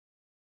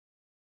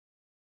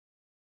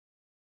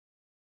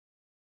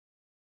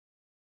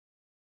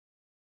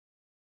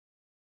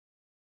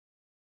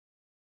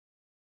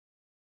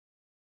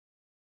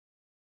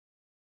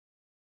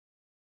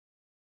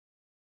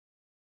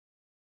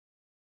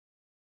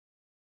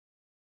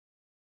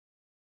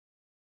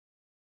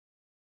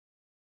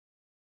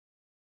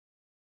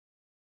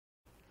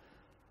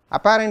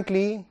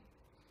apparently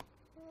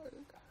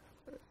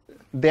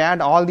they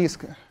had all these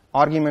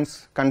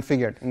arguments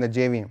configured in the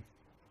JVM.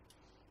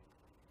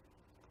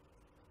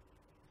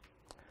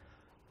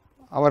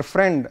 Our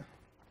friend,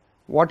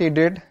 what he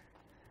did,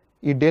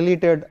 he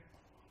deleted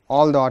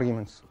all the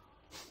arguments.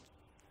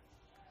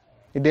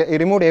 He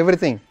removed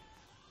everything.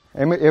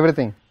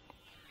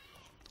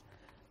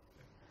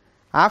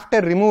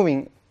 After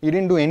removing, he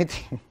didn't do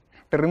anything.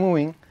 After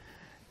removing,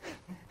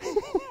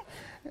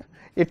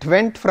 it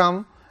went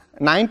from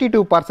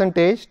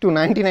 92% to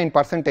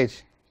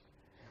 99%.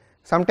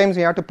 Sometimes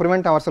we have to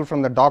prevent ourselves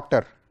from the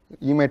doctor.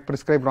 You might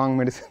prescribe wrong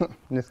medicine.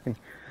 Just kidding.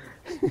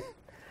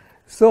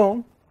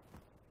 So,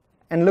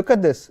 and look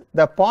at this.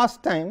 The pause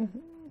time,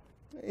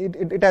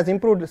 it has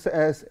improved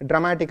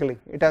dramatically.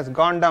 It has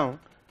gone down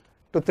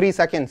to 3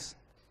 seconds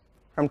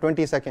from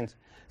 20 seconds.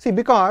 See,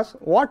 because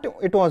what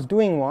it was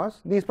doing was,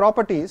 these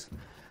properties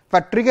were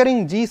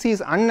triggering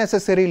GCs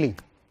unnecessarily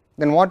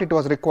than what it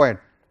was required.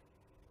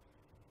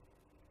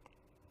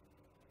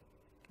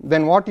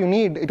 Then what you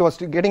need, it was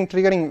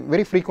triggering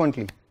very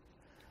frequently.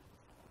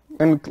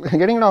 And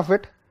getting rid of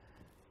it,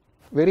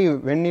 very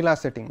vanilla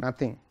setting,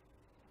 nothing.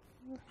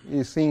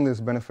 Is seeing this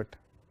benefit.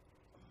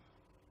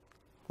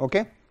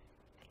 Okay?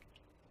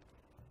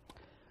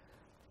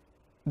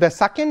 The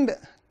second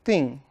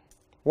thing,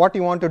 what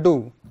you want to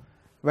do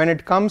when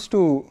it comes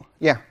to,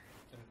 yeah. Can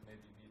it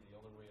maybe be the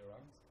other way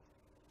around?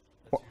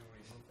 That you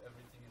remove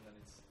everything and then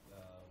it's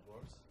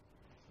worse?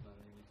 So then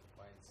you need to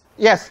find.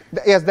 Yes,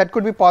 that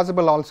could be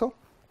possible also.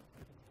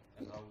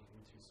 And how would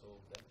you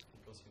solve that?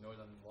 Because you know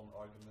that one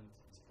argument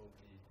is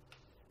probably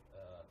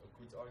a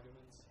good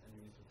argument, and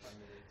you need to find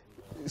a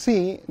way to.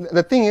 See,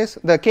 the thing is,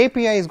 the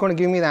KPI is going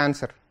to give me the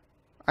answer.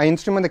 I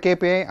instrument the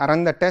KPI, I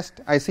run the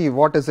test, I see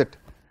what is it.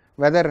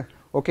 Whether,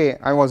 okay,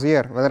 I was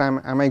here, whether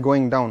am I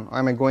going down or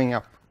am I going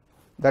up.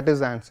 That is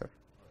the answer.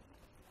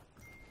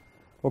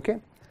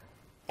 Okay.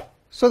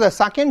 So the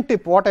second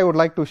tip, what I would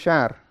like to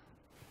share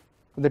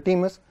with the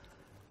team is,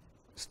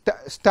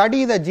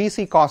 study the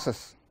GC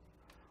causes.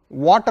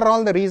 What are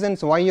all the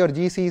reasons why your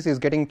GCs is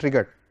getting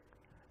triggered?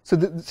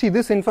 So see,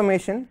 this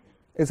information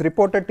is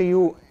reported to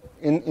you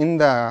in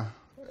the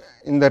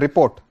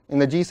report, in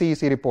the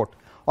GCEC report,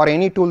 or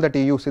any tool that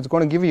you use. It's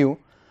going to give you,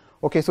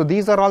 okay, so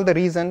these are all the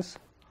reasons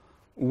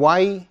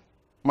why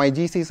my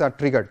GCs are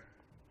triggered.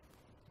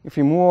 If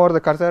you move over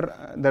the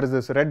cursor, there is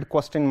this red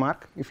question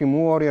mark. If you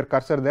move over your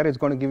cursor there, it's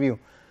going to give you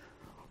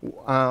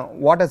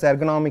what does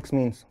ergonomics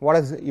means, what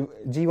does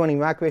G1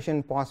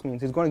 evacuation pause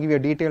means. It's going to give you a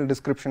detailed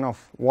description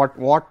of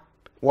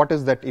what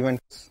is that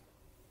event.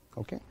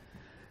 Okay.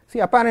 See,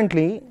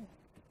 apparently,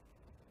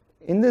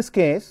 in this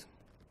case,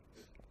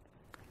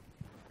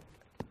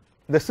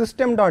 the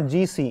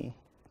system.gc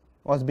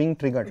was being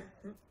triggered.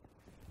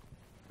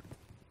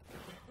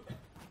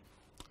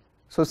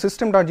 So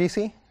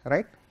system.gc,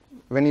 right?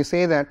 When you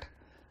say that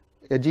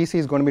a GC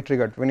is going to be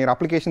triggered, when your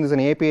application is an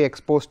API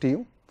exposed to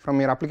you, from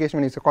your application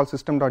when you call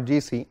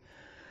system.gc,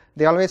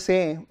 they always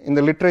say in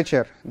the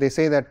literature, they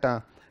say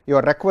that you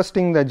are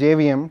requesting the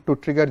JVM to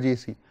trigger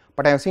GC.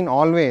 But I have seen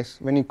always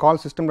when you call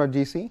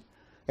system.gc,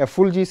 a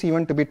full GC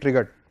event to be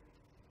triggered.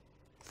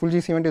 Full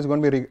GC event is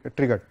going to be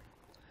triggered.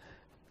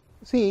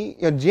 See,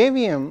 your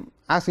JVM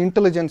has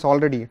intelligence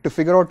already to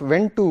figure out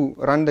when to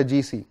run the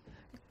GC.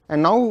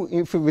 And now,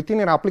 if within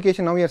your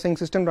application, now you are saying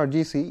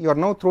system.gc, you are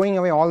now throwing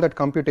away all that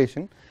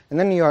computation, and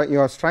then you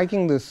are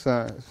striking this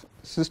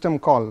system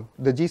call,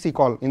 the GC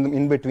call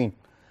in between.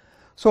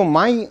 So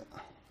my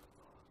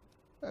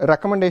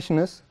recommendation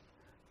is,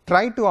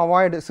 try to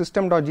avoid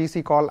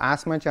system.gc call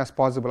as much as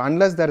possible,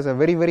 unless there is a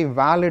very, very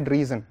valid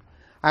reason.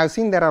 I have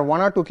seen there are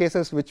 1 or 2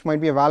 cases which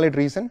might be a valid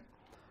reason,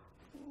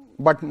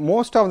 but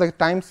most of the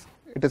times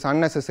it is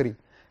unnecessary.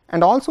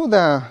 And also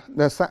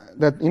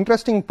the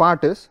interesting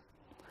part is,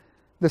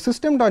 the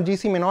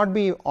system.gc may not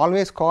be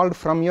always called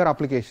from your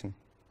application.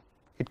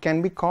 It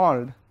can be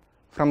called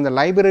from the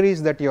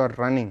libraries that you are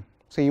running.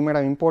 So you might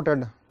have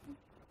imported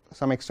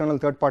some external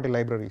third-party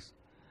libraries.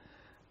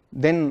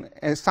 Then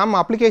some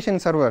application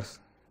servers,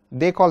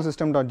 they call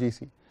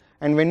system.gc.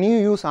 And when you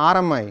use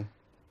RMI,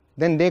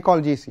 then they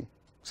call GC,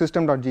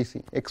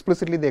 system.gc.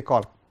 Explicitly they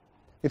call.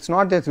 It's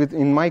not just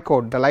in my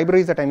code. The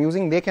libraries that I'm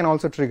using, they can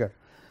also trigger.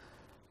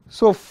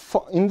 So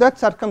in that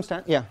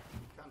circumstance, yeah.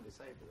 You can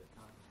disable it,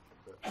 can't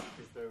you? But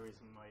is there a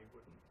reason why you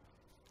wouldn't?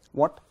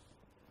 What?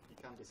 You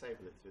can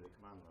disable it through the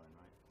command line,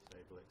 right?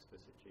 Disable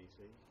explicit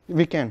GC.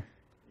 We can.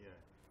 Yeah.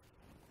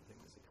 I think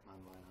there's a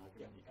command line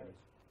argument. You can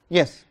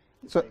Yes.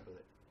 So disable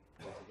it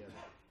altogether.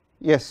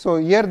 yes. So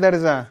here there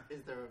is a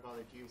Is there a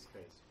valid use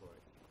case for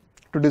it?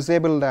 to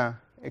disable the.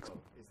 Or is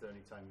there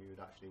any time you would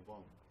actually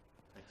want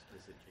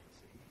explicit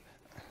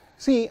GC?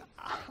 See,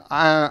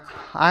 I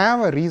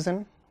have a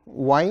reason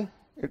why.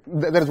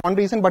 There is one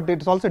reason, but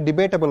it is also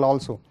debatable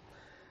also.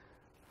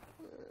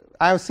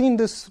 I have seen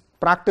this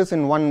practice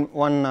in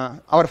one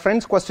our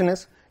friend's question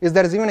is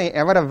there is even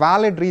ever a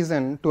valid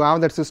reason to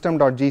have that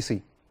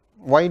system.gc?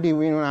 Why do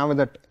we even have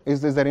that?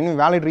 Is there any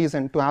valid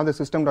reason to have the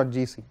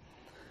system.gc?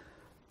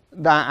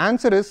 The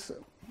answer is,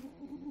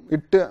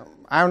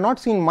 I have not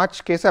seen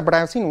much cases, but I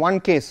have seen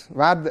one case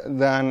where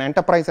an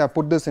enterprise have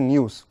put this in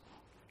use.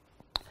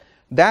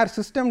 Their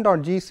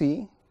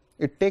system.gc,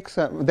 it takes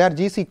their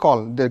GC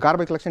call, the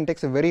garbage collection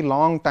takes a very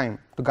long time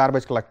to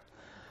garbage collect,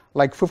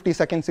 like 50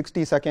 seconds,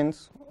 60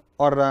 seconds,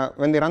 or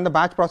when they run the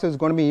batch process, it's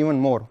going to be even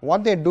more.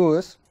 What they do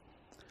is,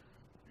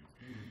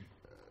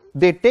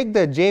 they take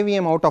the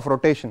JVM out of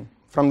rotation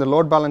from the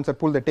load balancer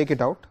pool, they take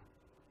it out,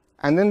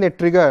 and then they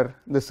trigger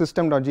the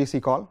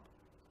system.gc call.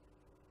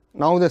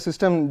 Now the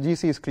system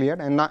GC is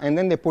cleared, and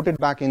then they put it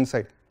back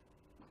inside,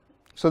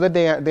 so that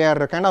they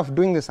are kind of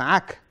doing this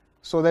hack,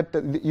 so that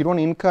you don't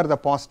incur the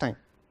pause time.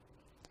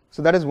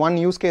 So that is one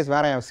use case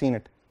where I have seen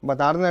it. But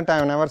other than that, I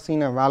have never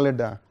seen a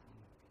valid.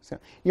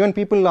 Even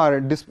people are.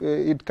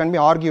 It can be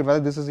argued whether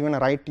this is even a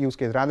right use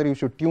case. Rather, you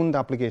should tune the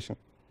application,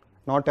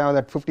 not have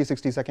that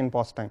 50-60 second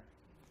pause time.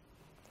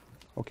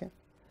 Okay.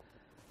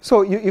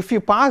 So if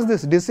you pass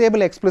this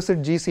disable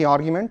explicit GC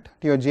argument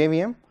to your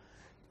JVM,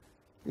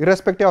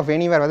 irrespective of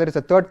anywhere, whether it's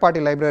a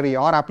third-party library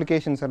or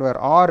application server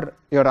or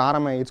your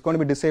RMI, it's going to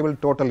be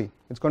disabled totally.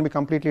 It's going to be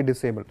completely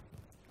disabled.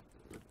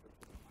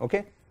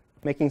 Okay,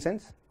 making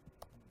sense?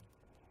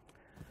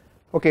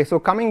 Okay, so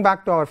coming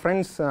back to our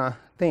friend's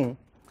thing,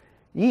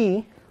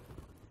 E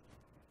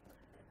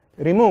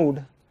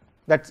removed.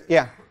 That's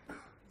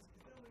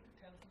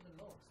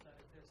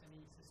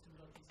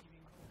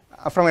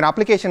from your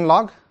application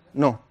log,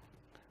 no.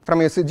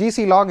 From your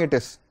GC log, it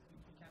is.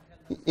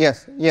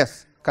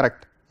 Yes,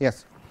 correct.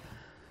 Yes.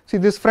 See,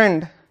 this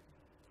friend,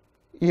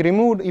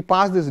 he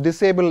passed this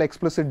disable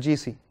explicit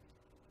GC.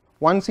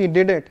 Once he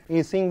did it, he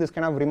is seeing this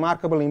kind of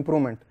remarkable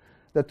improvement.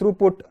 The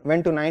throughput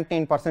went to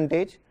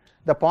 99%.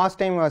 The pause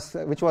time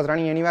which was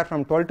running anywhere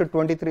from 12 to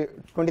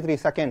 23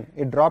 seconds,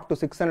 it dropped to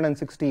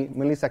 660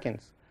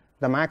 milliseconds,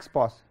 the max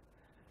pause.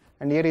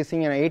 And here he is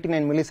seeing an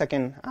 89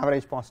 millisecond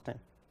average pause time.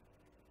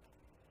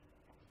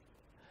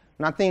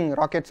 Nothing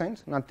rocket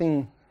science,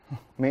 nothing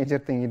major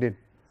thing he did.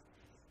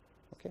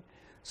 Okay.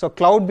 So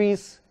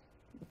CloudBees,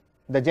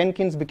 the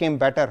Jenkins became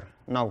better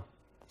now.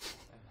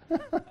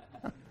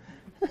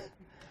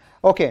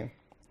 Okay.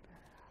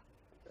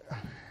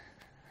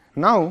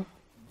 Now,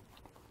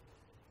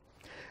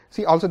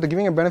 see, also the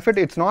giving a benefit,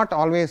 it's not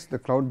always the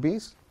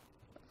CloudBees.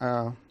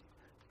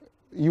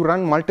 You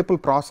run multiple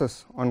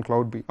processes on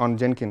CloudBees, on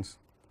Jenkins.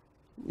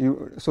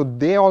 So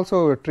they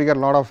also trigger a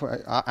lot of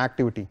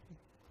activity.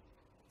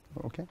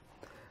 Okay.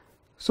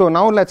 So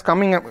now let's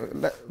coming up.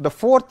 The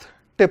fourth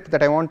tip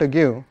that I want to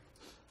give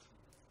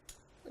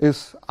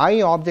is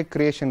high object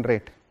creation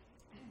rate.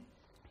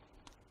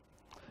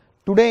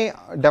 Today,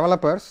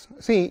 developers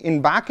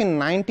back in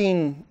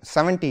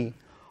 1970,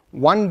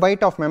 1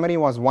 byte of memory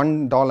was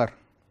 $1.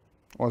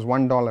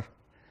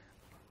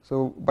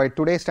 So by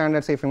today's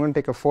standards, if I'm going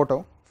to take a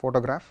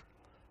photograph,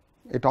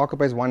 it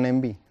occupies 1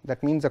 MB.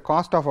 That means the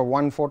cost of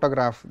one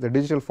photograph, the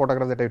digital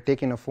photograph that I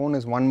take in a phone,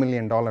 is $1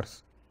 million.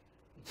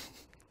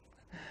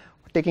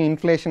 Taking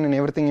inflation and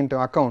everything into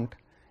account,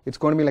 it's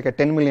going to be like a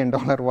 $10 million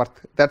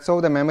worth. That's how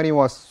the memory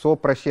was so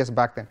precious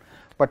back then.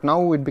 But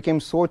now it became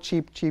so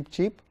cheap.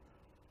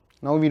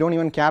 Now we don't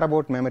even care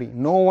about memory.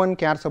 No one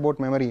cares about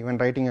memory when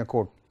writing a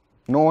code.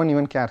 No one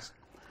even cares.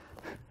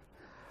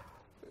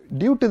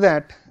 Due to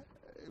that,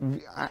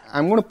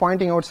 I'm going to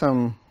pointing out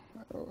some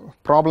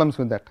problems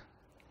with that.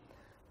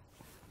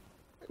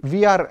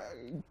 We are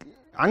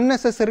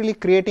unnecessarily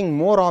creating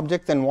more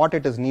objects than what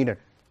it is needed.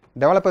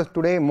 Developers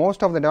today,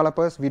 most of the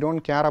developers, we don't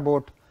care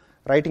about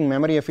writing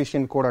memory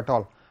efficient code at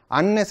all.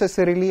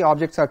 Unnecessarily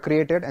objects are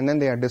created and then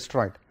they are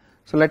destroyed.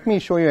 So let me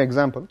show you an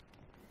example.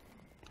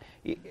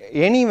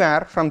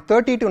 Anywhere from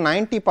 30 to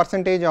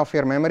 90% of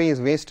your memory is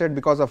wasted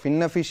because of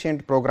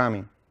inefficient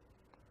programming.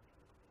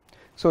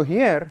 So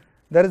here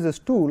there is this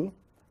tool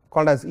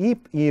called as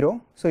heap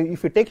hero. So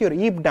if you take your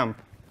heap dump,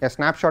 a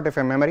snapshot of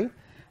your memory,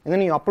 and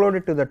then you upload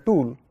it to the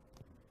tool,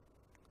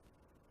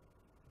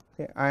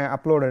 I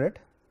uploaded it.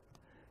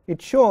 It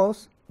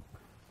shows,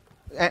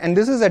 and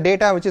this is a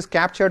data which is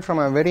captured from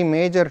a very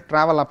major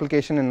travel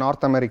application in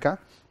North America.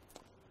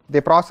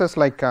 They process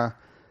like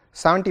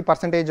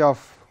 70%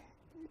 of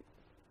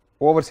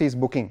overseas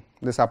booking,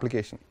 this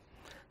application.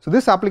 So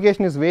this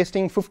application is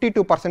wasting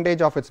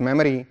 52% of its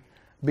memory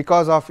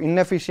because of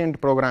inefficient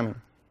programming.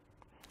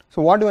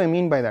 So what do I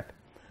mean by that?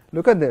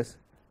 Look at this.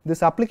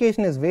 This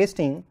application is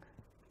wasting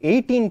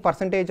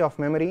 18% of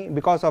memory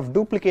because of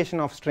duplication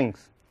of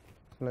strings.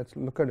 So let's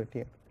look at it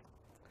here.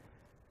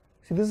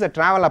 See, this is a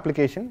travel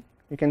application.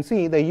 You can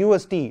see the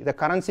USD, the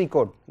currency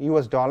code,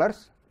 US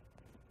dollars.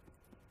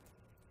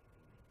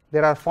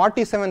 There are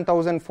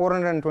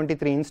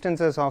 47,423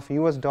 instances of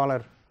US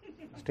dollar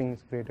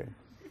strings created.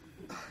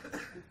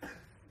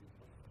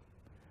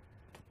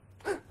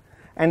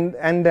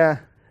 And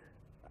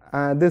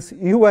this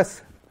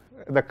US,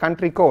 the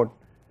country code,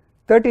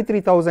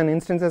 33,000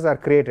 instances are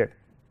created.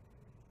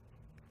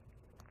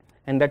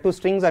 And the two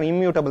strings are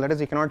immutable, that is,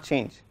 you cannot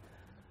change.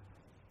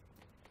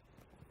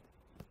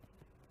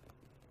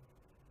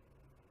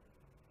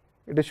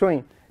 It is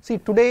showing. See,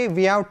 today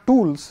we have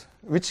tools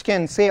which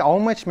can say how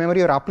much memory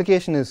your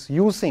application is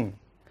using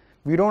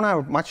We don't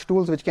have much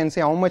tools which can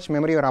say how much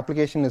memory your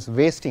application is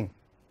wasting.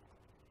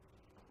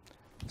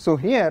 So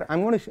here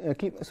I'm going to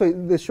keep, so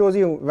this shows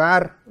you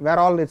where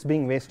all it's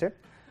being wasted.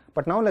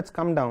 But now let's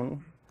come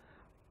down.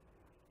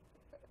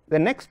 The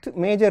next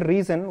major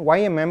reason why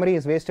a memory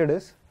is wasted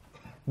is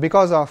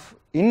because of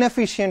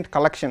inefficient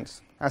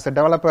collections. As a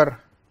developer,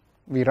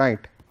 we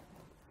write.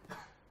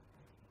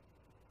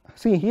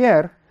 See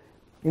here,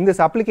 in this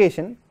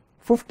application,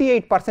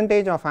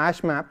 58% of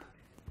hash map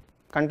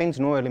contains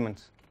no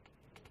elements.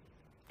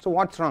 So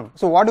what's wrong?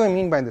 So what do I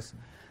mean by this?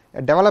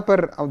 A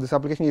developer of this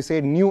application, you say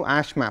new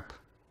hash map,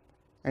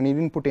 and he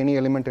didn't put any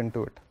element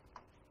into it.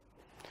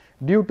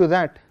 Due to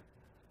that,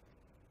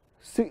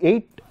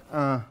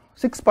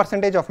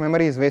 6% of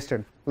memory is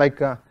wasted,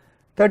 like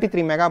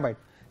 33 megabyte.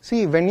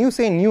 See, when you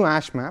say new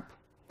hash map,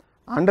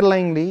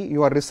 underlyingly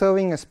you are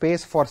reserving a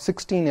space for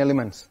 16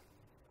 elements.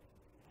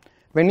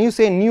 When you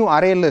say new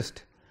array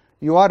list,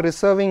 you are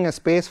reserving a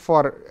space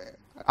for,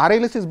 array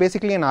list is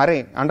basically an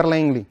array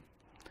underlyingly.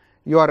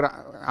 Your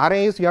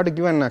array is, you have to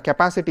give a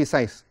capacity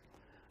size.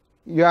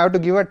 You have to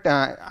give it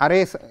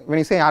arrays. When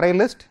you say array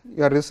list,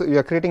 you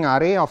are creating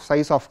an array of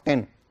size of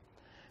 10.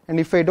 And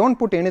if I don't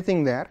put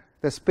anything there,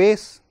 the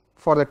space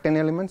for the 10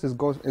 elements is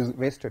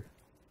wasted.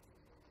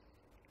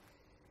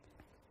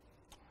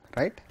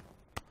 Right?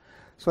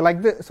 So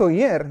like this, so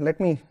here let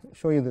me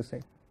show you this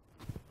thing.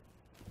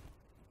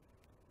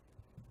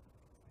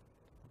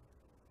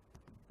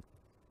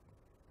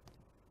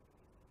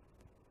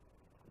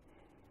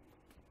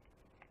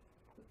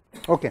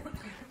 Okay,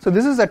 so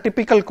this is a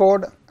typical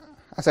code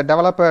as a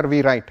developer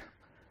we write.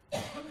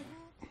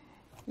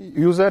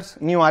 Users,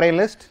 new array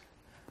list,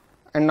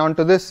 and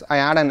onto this I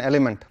add an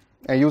element,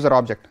 a user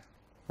object.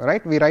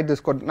 Right? We write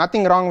this code.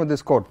 Nothing wrong with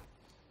this code.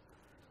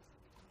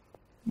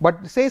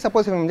 But say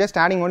suppose if I'm just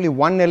adding only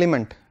one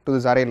element to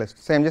this array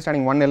list. Say I'm just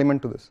adding one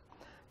element to this.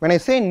 When I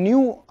say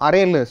new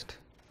array list,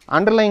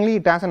 underlyingly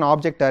it has an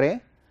object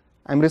array.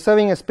 I'm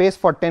reserving a space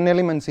for 10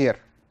 elements here.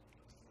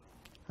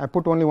 I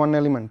put only one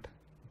element.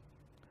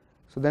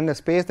 So then the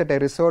space that I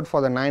reserved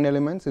for the 9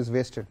 elements is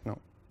wasted now.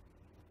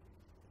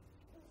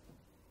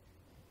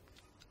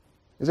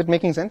 Is it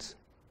making sense?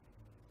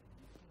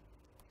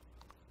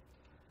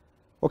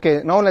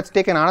 Okay, now let's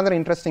take another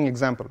interesting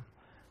example.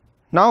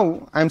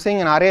 Now I'm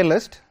saying an array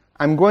list,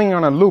 I'm going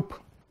on a loop.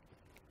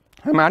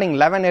 I'm adding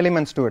 11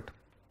 elements to it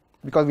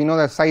because we know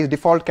the size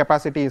default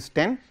capacity is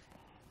 10.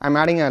 I'm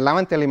adding an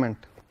 11th element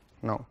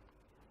now.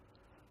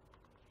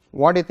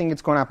 What do you think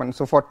it's going to happen?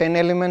 So for 10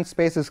 elements,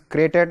 space is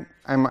created.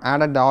 I'm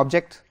added the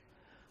object.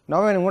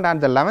 Now when I'm going to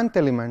add the 11th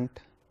element,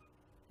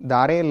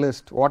 the array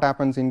list, what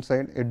happens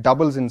inside? It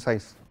doubles in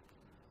size.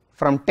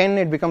 From 10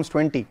 it becomes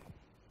 20.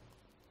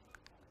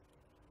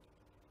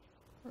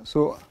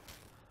 So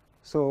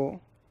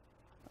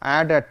I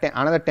add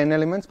another 10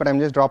 elements, but I'm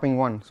just dropping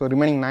one. So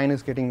remaining 9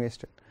 is getting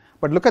wasted.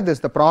 But look at this,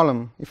 the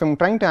problem. If I'm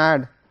trying to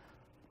add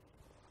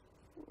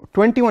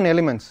 21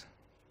 elements,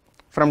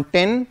 from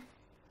 10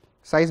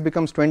 size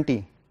becomes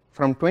 20.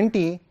 From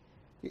 20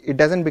 it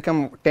doesn't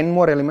become 10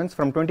 more elements.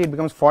 From 20 it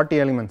becomes 40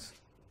 elements.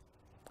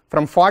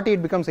 From 40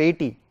 it becomes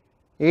 80.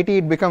 80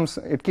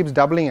 it keeps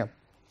doubling up.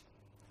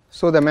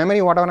 So the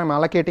memory whatever I'm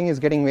allocating is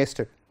getting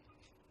wasted.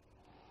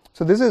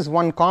 So this is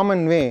one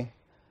common way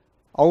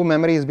how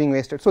memory is being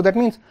wasted. So that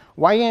means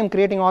why I am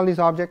creating all these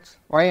objects,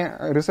 why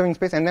I am reserving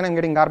space, and then I'm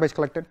getting garbage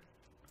collected.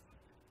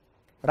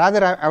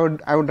 Rather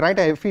I would write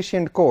an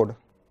efficient code.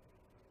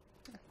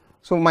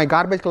 So my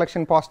garbage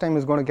collection pause time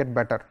is going to get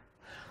better.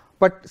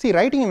 But see,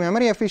 writing a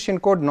memory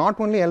efficient code not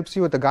only helps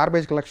you with the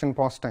garbage collection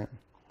pause time,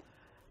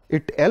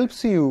 it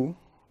helps you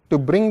to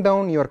bring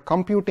down your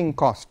computing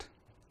cost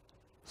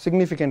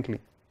significantly.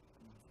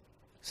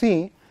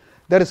 See,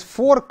 there is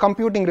 4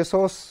 computing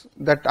resource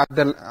that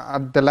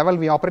at the level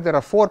we operate, there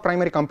are 4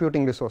 primary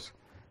computing resource: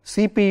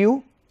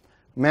 CPU,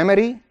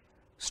 memory,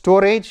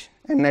 storage,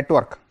 and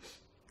network.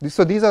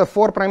 So these are the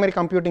 4 primary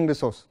computing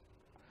resource: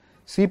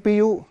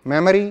 CPU,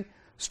 memory,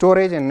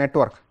 storage, and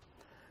network.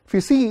 If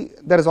you see,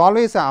 there is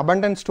always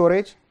abundant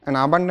storage and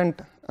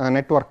abundant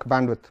network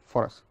bandwidth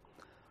for us.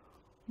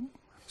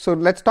 So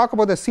let's talk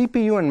about the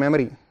CPU and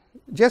memory.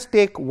 Just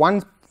take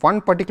one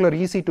particular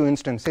EC2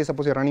 instance. Say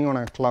suppose you're running on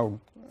a cloud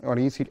or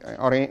EC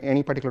or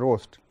any particular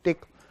host.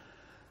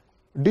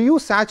 Do you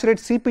saturate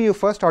CPU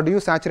first or do you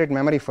saturate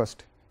memory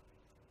first?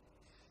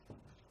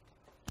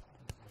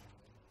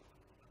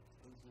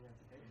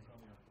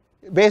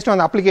 Based on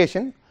the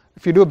application.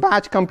 If you do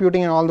batch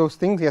computing and all those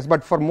things, yes,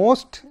 but for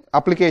most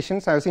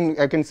applications,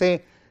 I can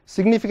say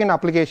significant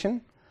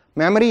application,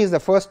 memory is the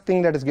first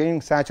thing that is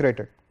getting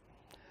saturated.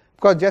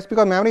 Just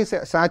because memory is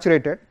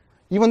saturated,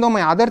 even though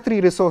my other 3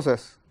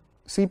 resources,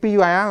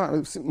 CPU, I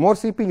have more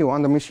CPU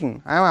on the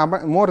machine, I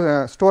have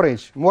more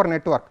storage, more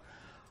network,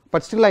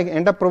 but still I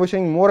end up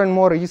provisioning more and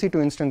more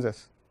EC2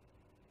 instances.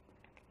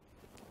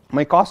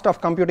 My cost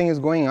of computing is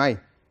going high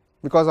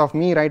because of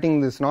me writing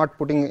this, not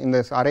putting in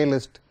this array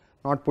list,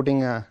 not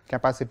putting a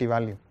capacity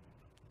value.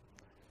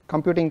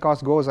 Computing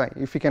cost goes high.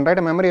 If you can write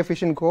a memory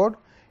efficient code,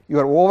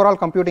 your overall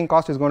computing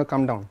cost is going to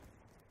come down.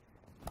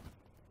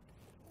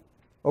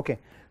 Okay,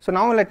 so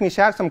now let me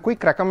share some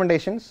quick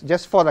recommendations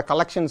just for the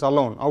collections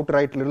alone, how to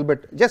write a little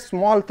bit, just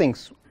small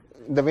things,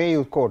 the way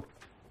you code.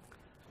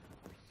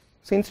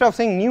 So instead of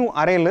saying new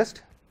array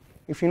list,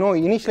 if you know,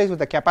 initialize with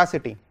the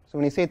capacity. So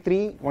when you say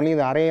 3, only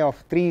the array of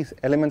 3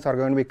 elements are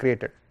going to be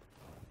created.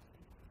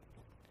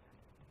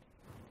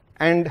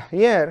 And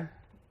here,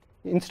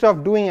 instead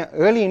of doing an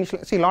early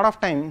initial, see, a lot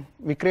of time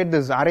we create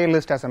this array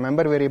list as a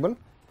member variable,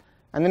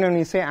 and then when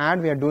we say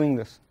add, we are doing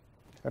this.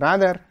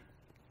 Rather,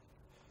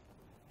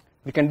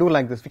 we can do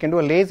like this. We can do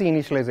a lazy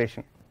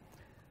initialization.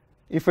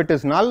 If it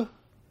is null,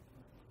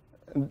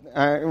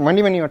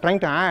 only when you are trying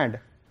to add,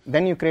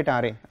 then you create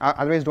array.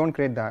 Otherwise, don't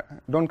create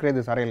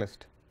this array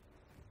list.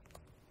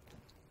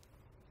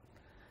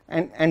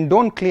 And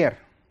don't clear.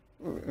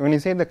 When you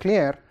say the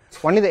clear,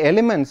 only the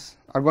elements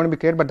are going to be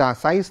clear, but the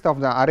size of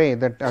the array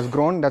that has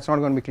grown, that's not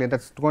going to be clear.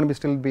 That's going to be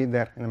still be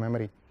there in the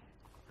memory.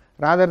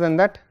 Rather than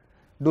that,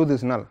 do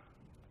this null.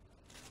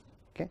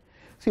 Okay.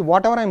 See,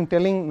 whatever I'm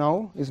telling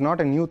now is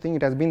not a new thing.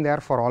 It has been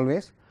there for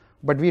always.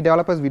 But we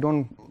developers, we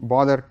don't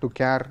bother to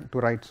care to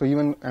write. So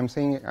even I'm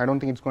saying, I don't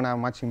think it's going to have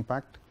much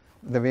impact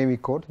the way we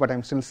code, but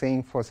I'm still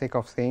saying for sake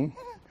of saying.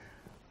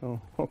 Oh,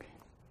 okay.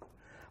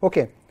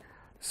 Okay.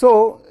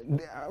 So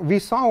we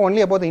saw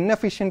only about the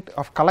inefficient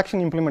of collection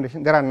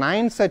implementation. There are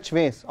 9 such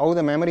ways how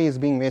the memory is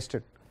being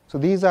wasted. So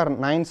these are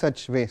 9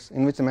 such ways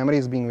in which the memory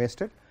is being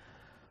wasted.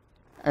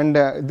 And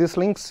this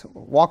links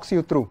walks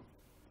you through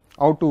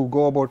how to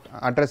go about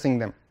addressing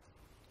them.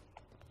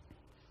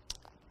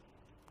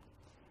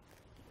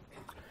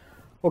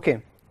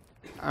 Okay,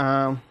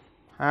 I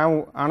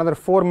have another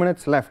 4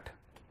 minutes left.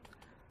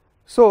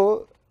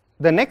 So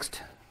the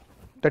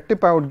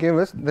tip I would give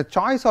is the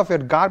choice of your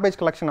garbage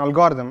collection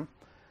algorithm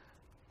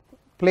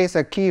plays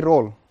a key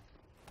role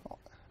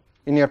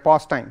in your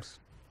pause times.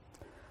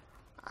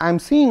 I am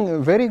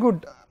seeing very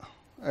good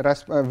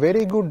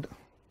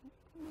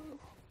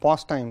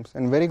pause times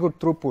and very good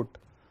throughput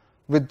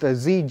with the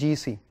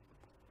ZGC,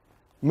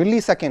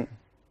 millisecond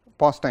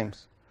pause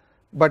times.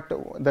 But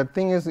the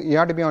thing is, you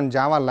have to be on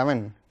Java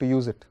 11 to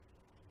use it.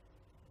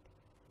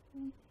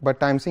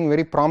 But I am seeing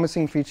very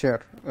promising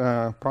feature,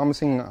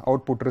 promising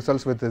output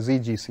results with the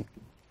ZGC.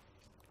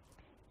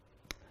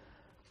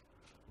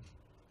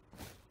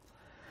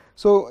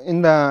 So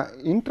in the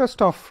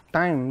interest of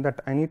time that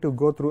I need to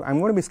go through, I'm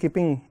going to be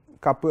skipping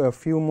a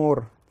few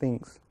more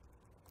things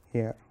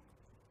here.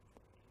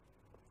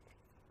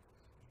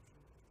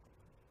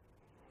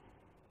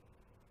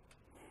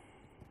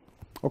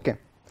 Okay.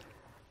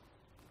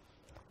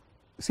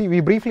 See, we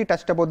briefly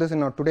touched about this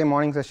in our today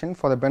morning session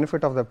for the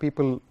benefit of the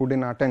people who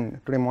didn't attend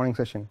today morning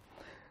session.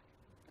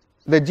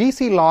 The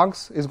GC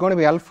logs is going to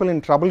be helpful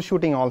in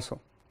troubleshooting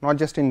also, not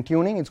just in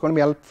tuning, it's going to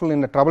be helpful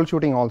in the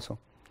troubleshooting also.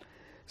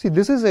 See,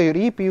 this is a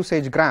reap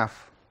usage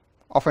graph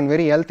of a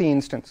very healthy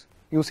instance.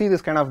 You see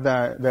this kind of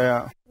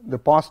the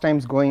pause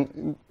times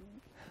going,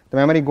 the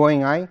memory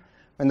going high.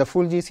 When the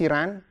full GC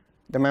ran,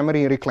 the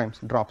memory reclaims,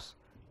 drops.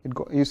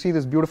 You see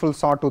this beautiful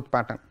sawtooth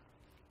pattern.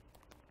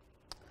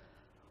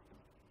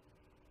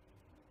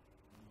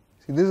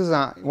 See, this is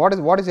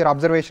what is your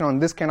observation on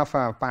this kind of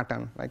a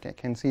pattern? Like I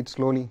can see it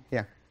slowly.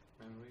 Yeah.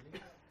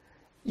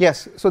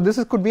 Yes, so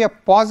this could be a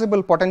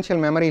possible potential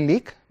memory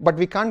leak, but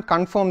we can't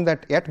confirm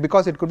that yet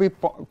because it could be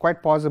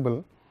quite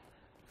possible.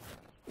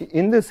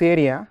 In this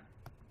area,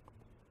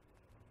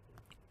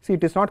 see,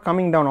 it is not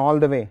coming down all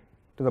the way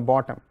to the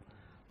bottom,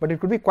 but it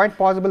could be quite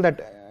possible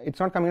that it's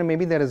not coming in.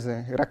 Maybe there is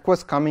a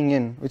request coming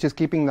in which is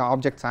keeping the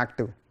objects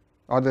active,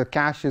 or the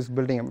cache is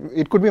building up.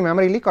 It could be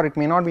memory leak or it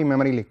may not be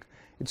memory leak.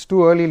 It's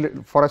too early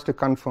for us to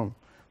confirm,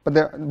 but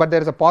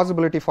there is a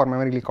possibility for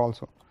memory leak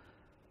also.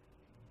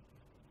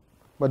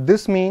 But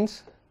this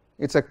means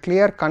it's a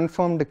clear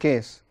confirmed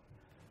case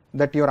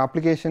that your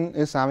application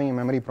is having a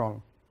memory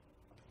problem.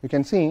 You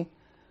can see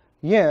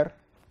here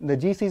the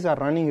GCs are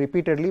running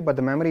repeatedly, but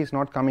the memory is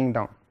not coming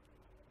down.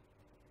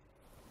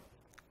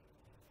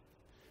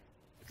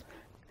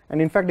 And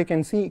in fact, you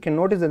can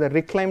notice that the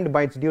reclaimed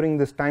bytes during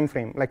this time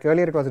frame, like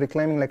earlier it was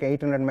reclaiming like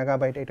 800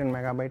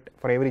 megabyte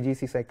for every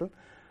GC cycle,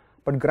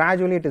 but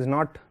gradually it is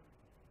not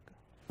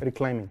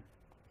reclaiming.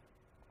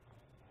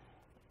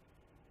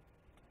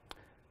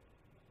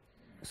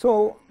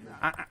 So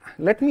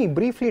let me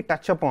briefly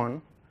touch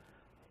upon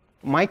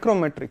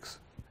micrometrics.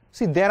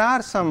 See, there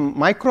are some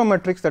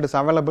micrometrics that is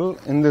available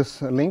in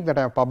this link that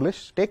I have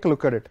published. Take a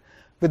look at it.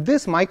 With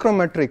this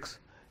micrometrics,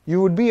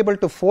 you would be able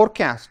to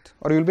forecast,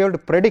 or you will be able to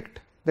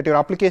predict that your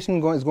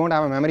application is going to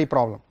have a memory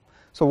problem.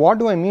 So what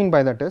do I mean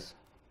by that is,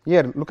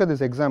 here, look at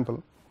this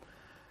example.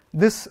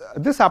 This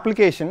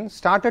application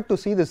started to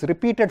see this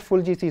repeated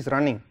full GCs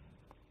running,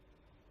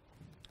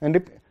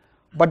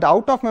 but the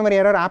out of memory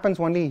error happens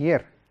only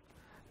here.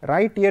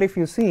 Right here, if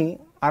you see,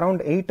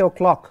 around 8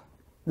 o'clock,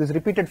 these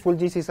repeated full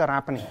GCs are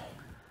happening.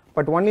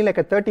 But only like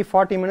a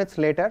 30-40 minutes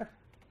later,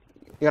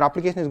 your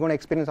application is going to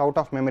experience out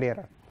of memory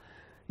error.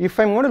 If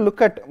I'm going to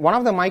look at one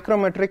of the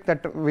micrometric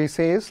that we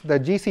say is the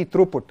GC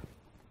throughput.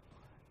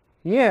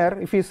 Here,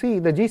 if you see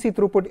the GC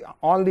throughput,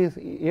 all these,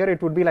 here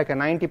it would be like a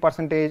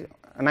 90%,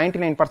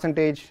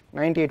 99%,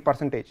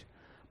 98%.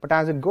 But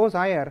as it goes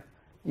higher,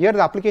 here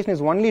the application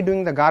is only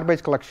doing the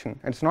garbage collection.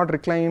 It's not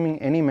reclaiming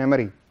any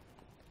memory.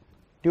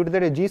 Due to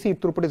that, the GC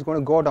throughput is going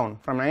to go down.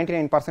 From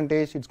 99%,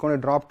 it's going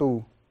to drop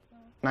to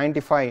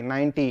 95,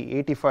 90,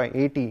 85,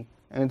 80,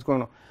 and it's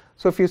going to.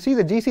 So if you see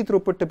the GC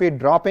throughput to be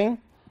dropping,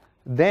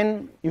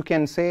 then you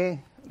can say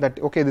that,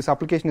 okay, this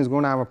application is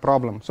going to have a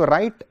problem. So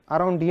right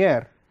around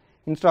here,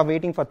 instead of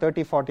waiting for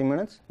 30, 40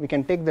 minutes, we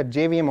can take the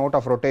JVM out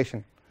of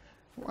rotation.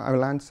 I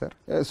will answer.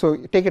 So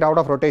take it out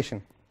of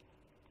rotation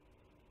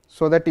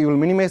so that you will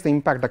minimize the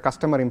impact, the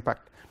customer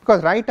impact.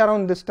 Because right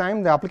around this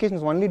time, the application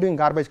is only doing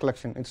garbage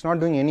collection. It's not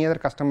doing any other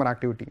customer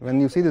activity.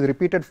 When you see this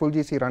repeated full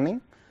GC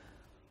running,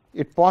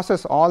 it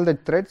pauses all the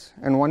threads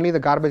and only the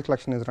garbage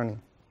collection is running.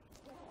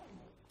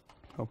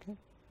 Okay.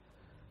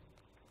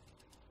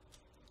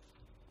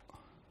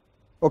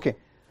 Okay.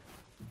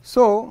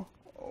 So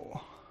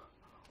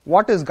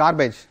what is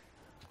garbage?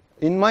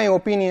 In my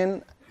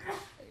opinion,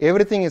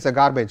 everything is a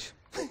garbage.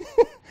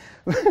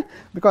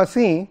 Because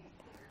see,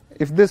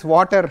 if this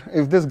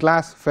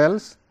glass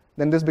fails,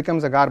 then this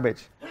becomes a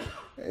garbage.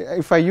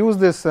 If I use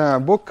this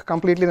book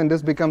completely, then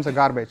this becomes a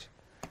garbage.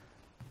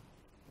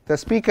 The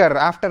speaker,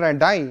 after I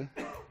die,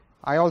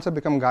 I also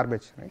become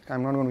garbage, right?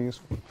 I'm not going to be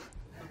useful.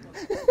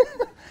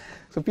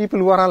 So people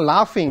who are all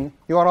laughing,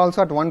 you are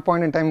also at one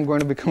point in time going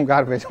to become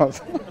garbage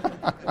also.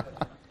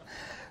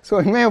 So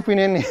in my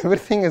opinion,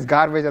 everything is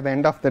garbage at the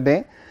end of the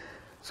day.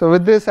 So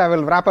with this, I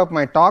will wrap up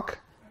my talk.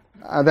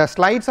 The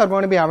slides are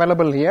going to be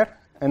available here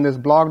in this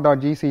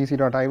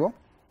blog.gcec.io.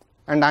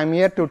 And I'm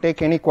here to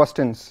take any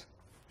questions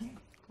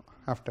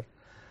after.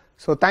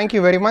 So thank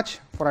you very much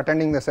for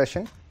attending the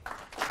session.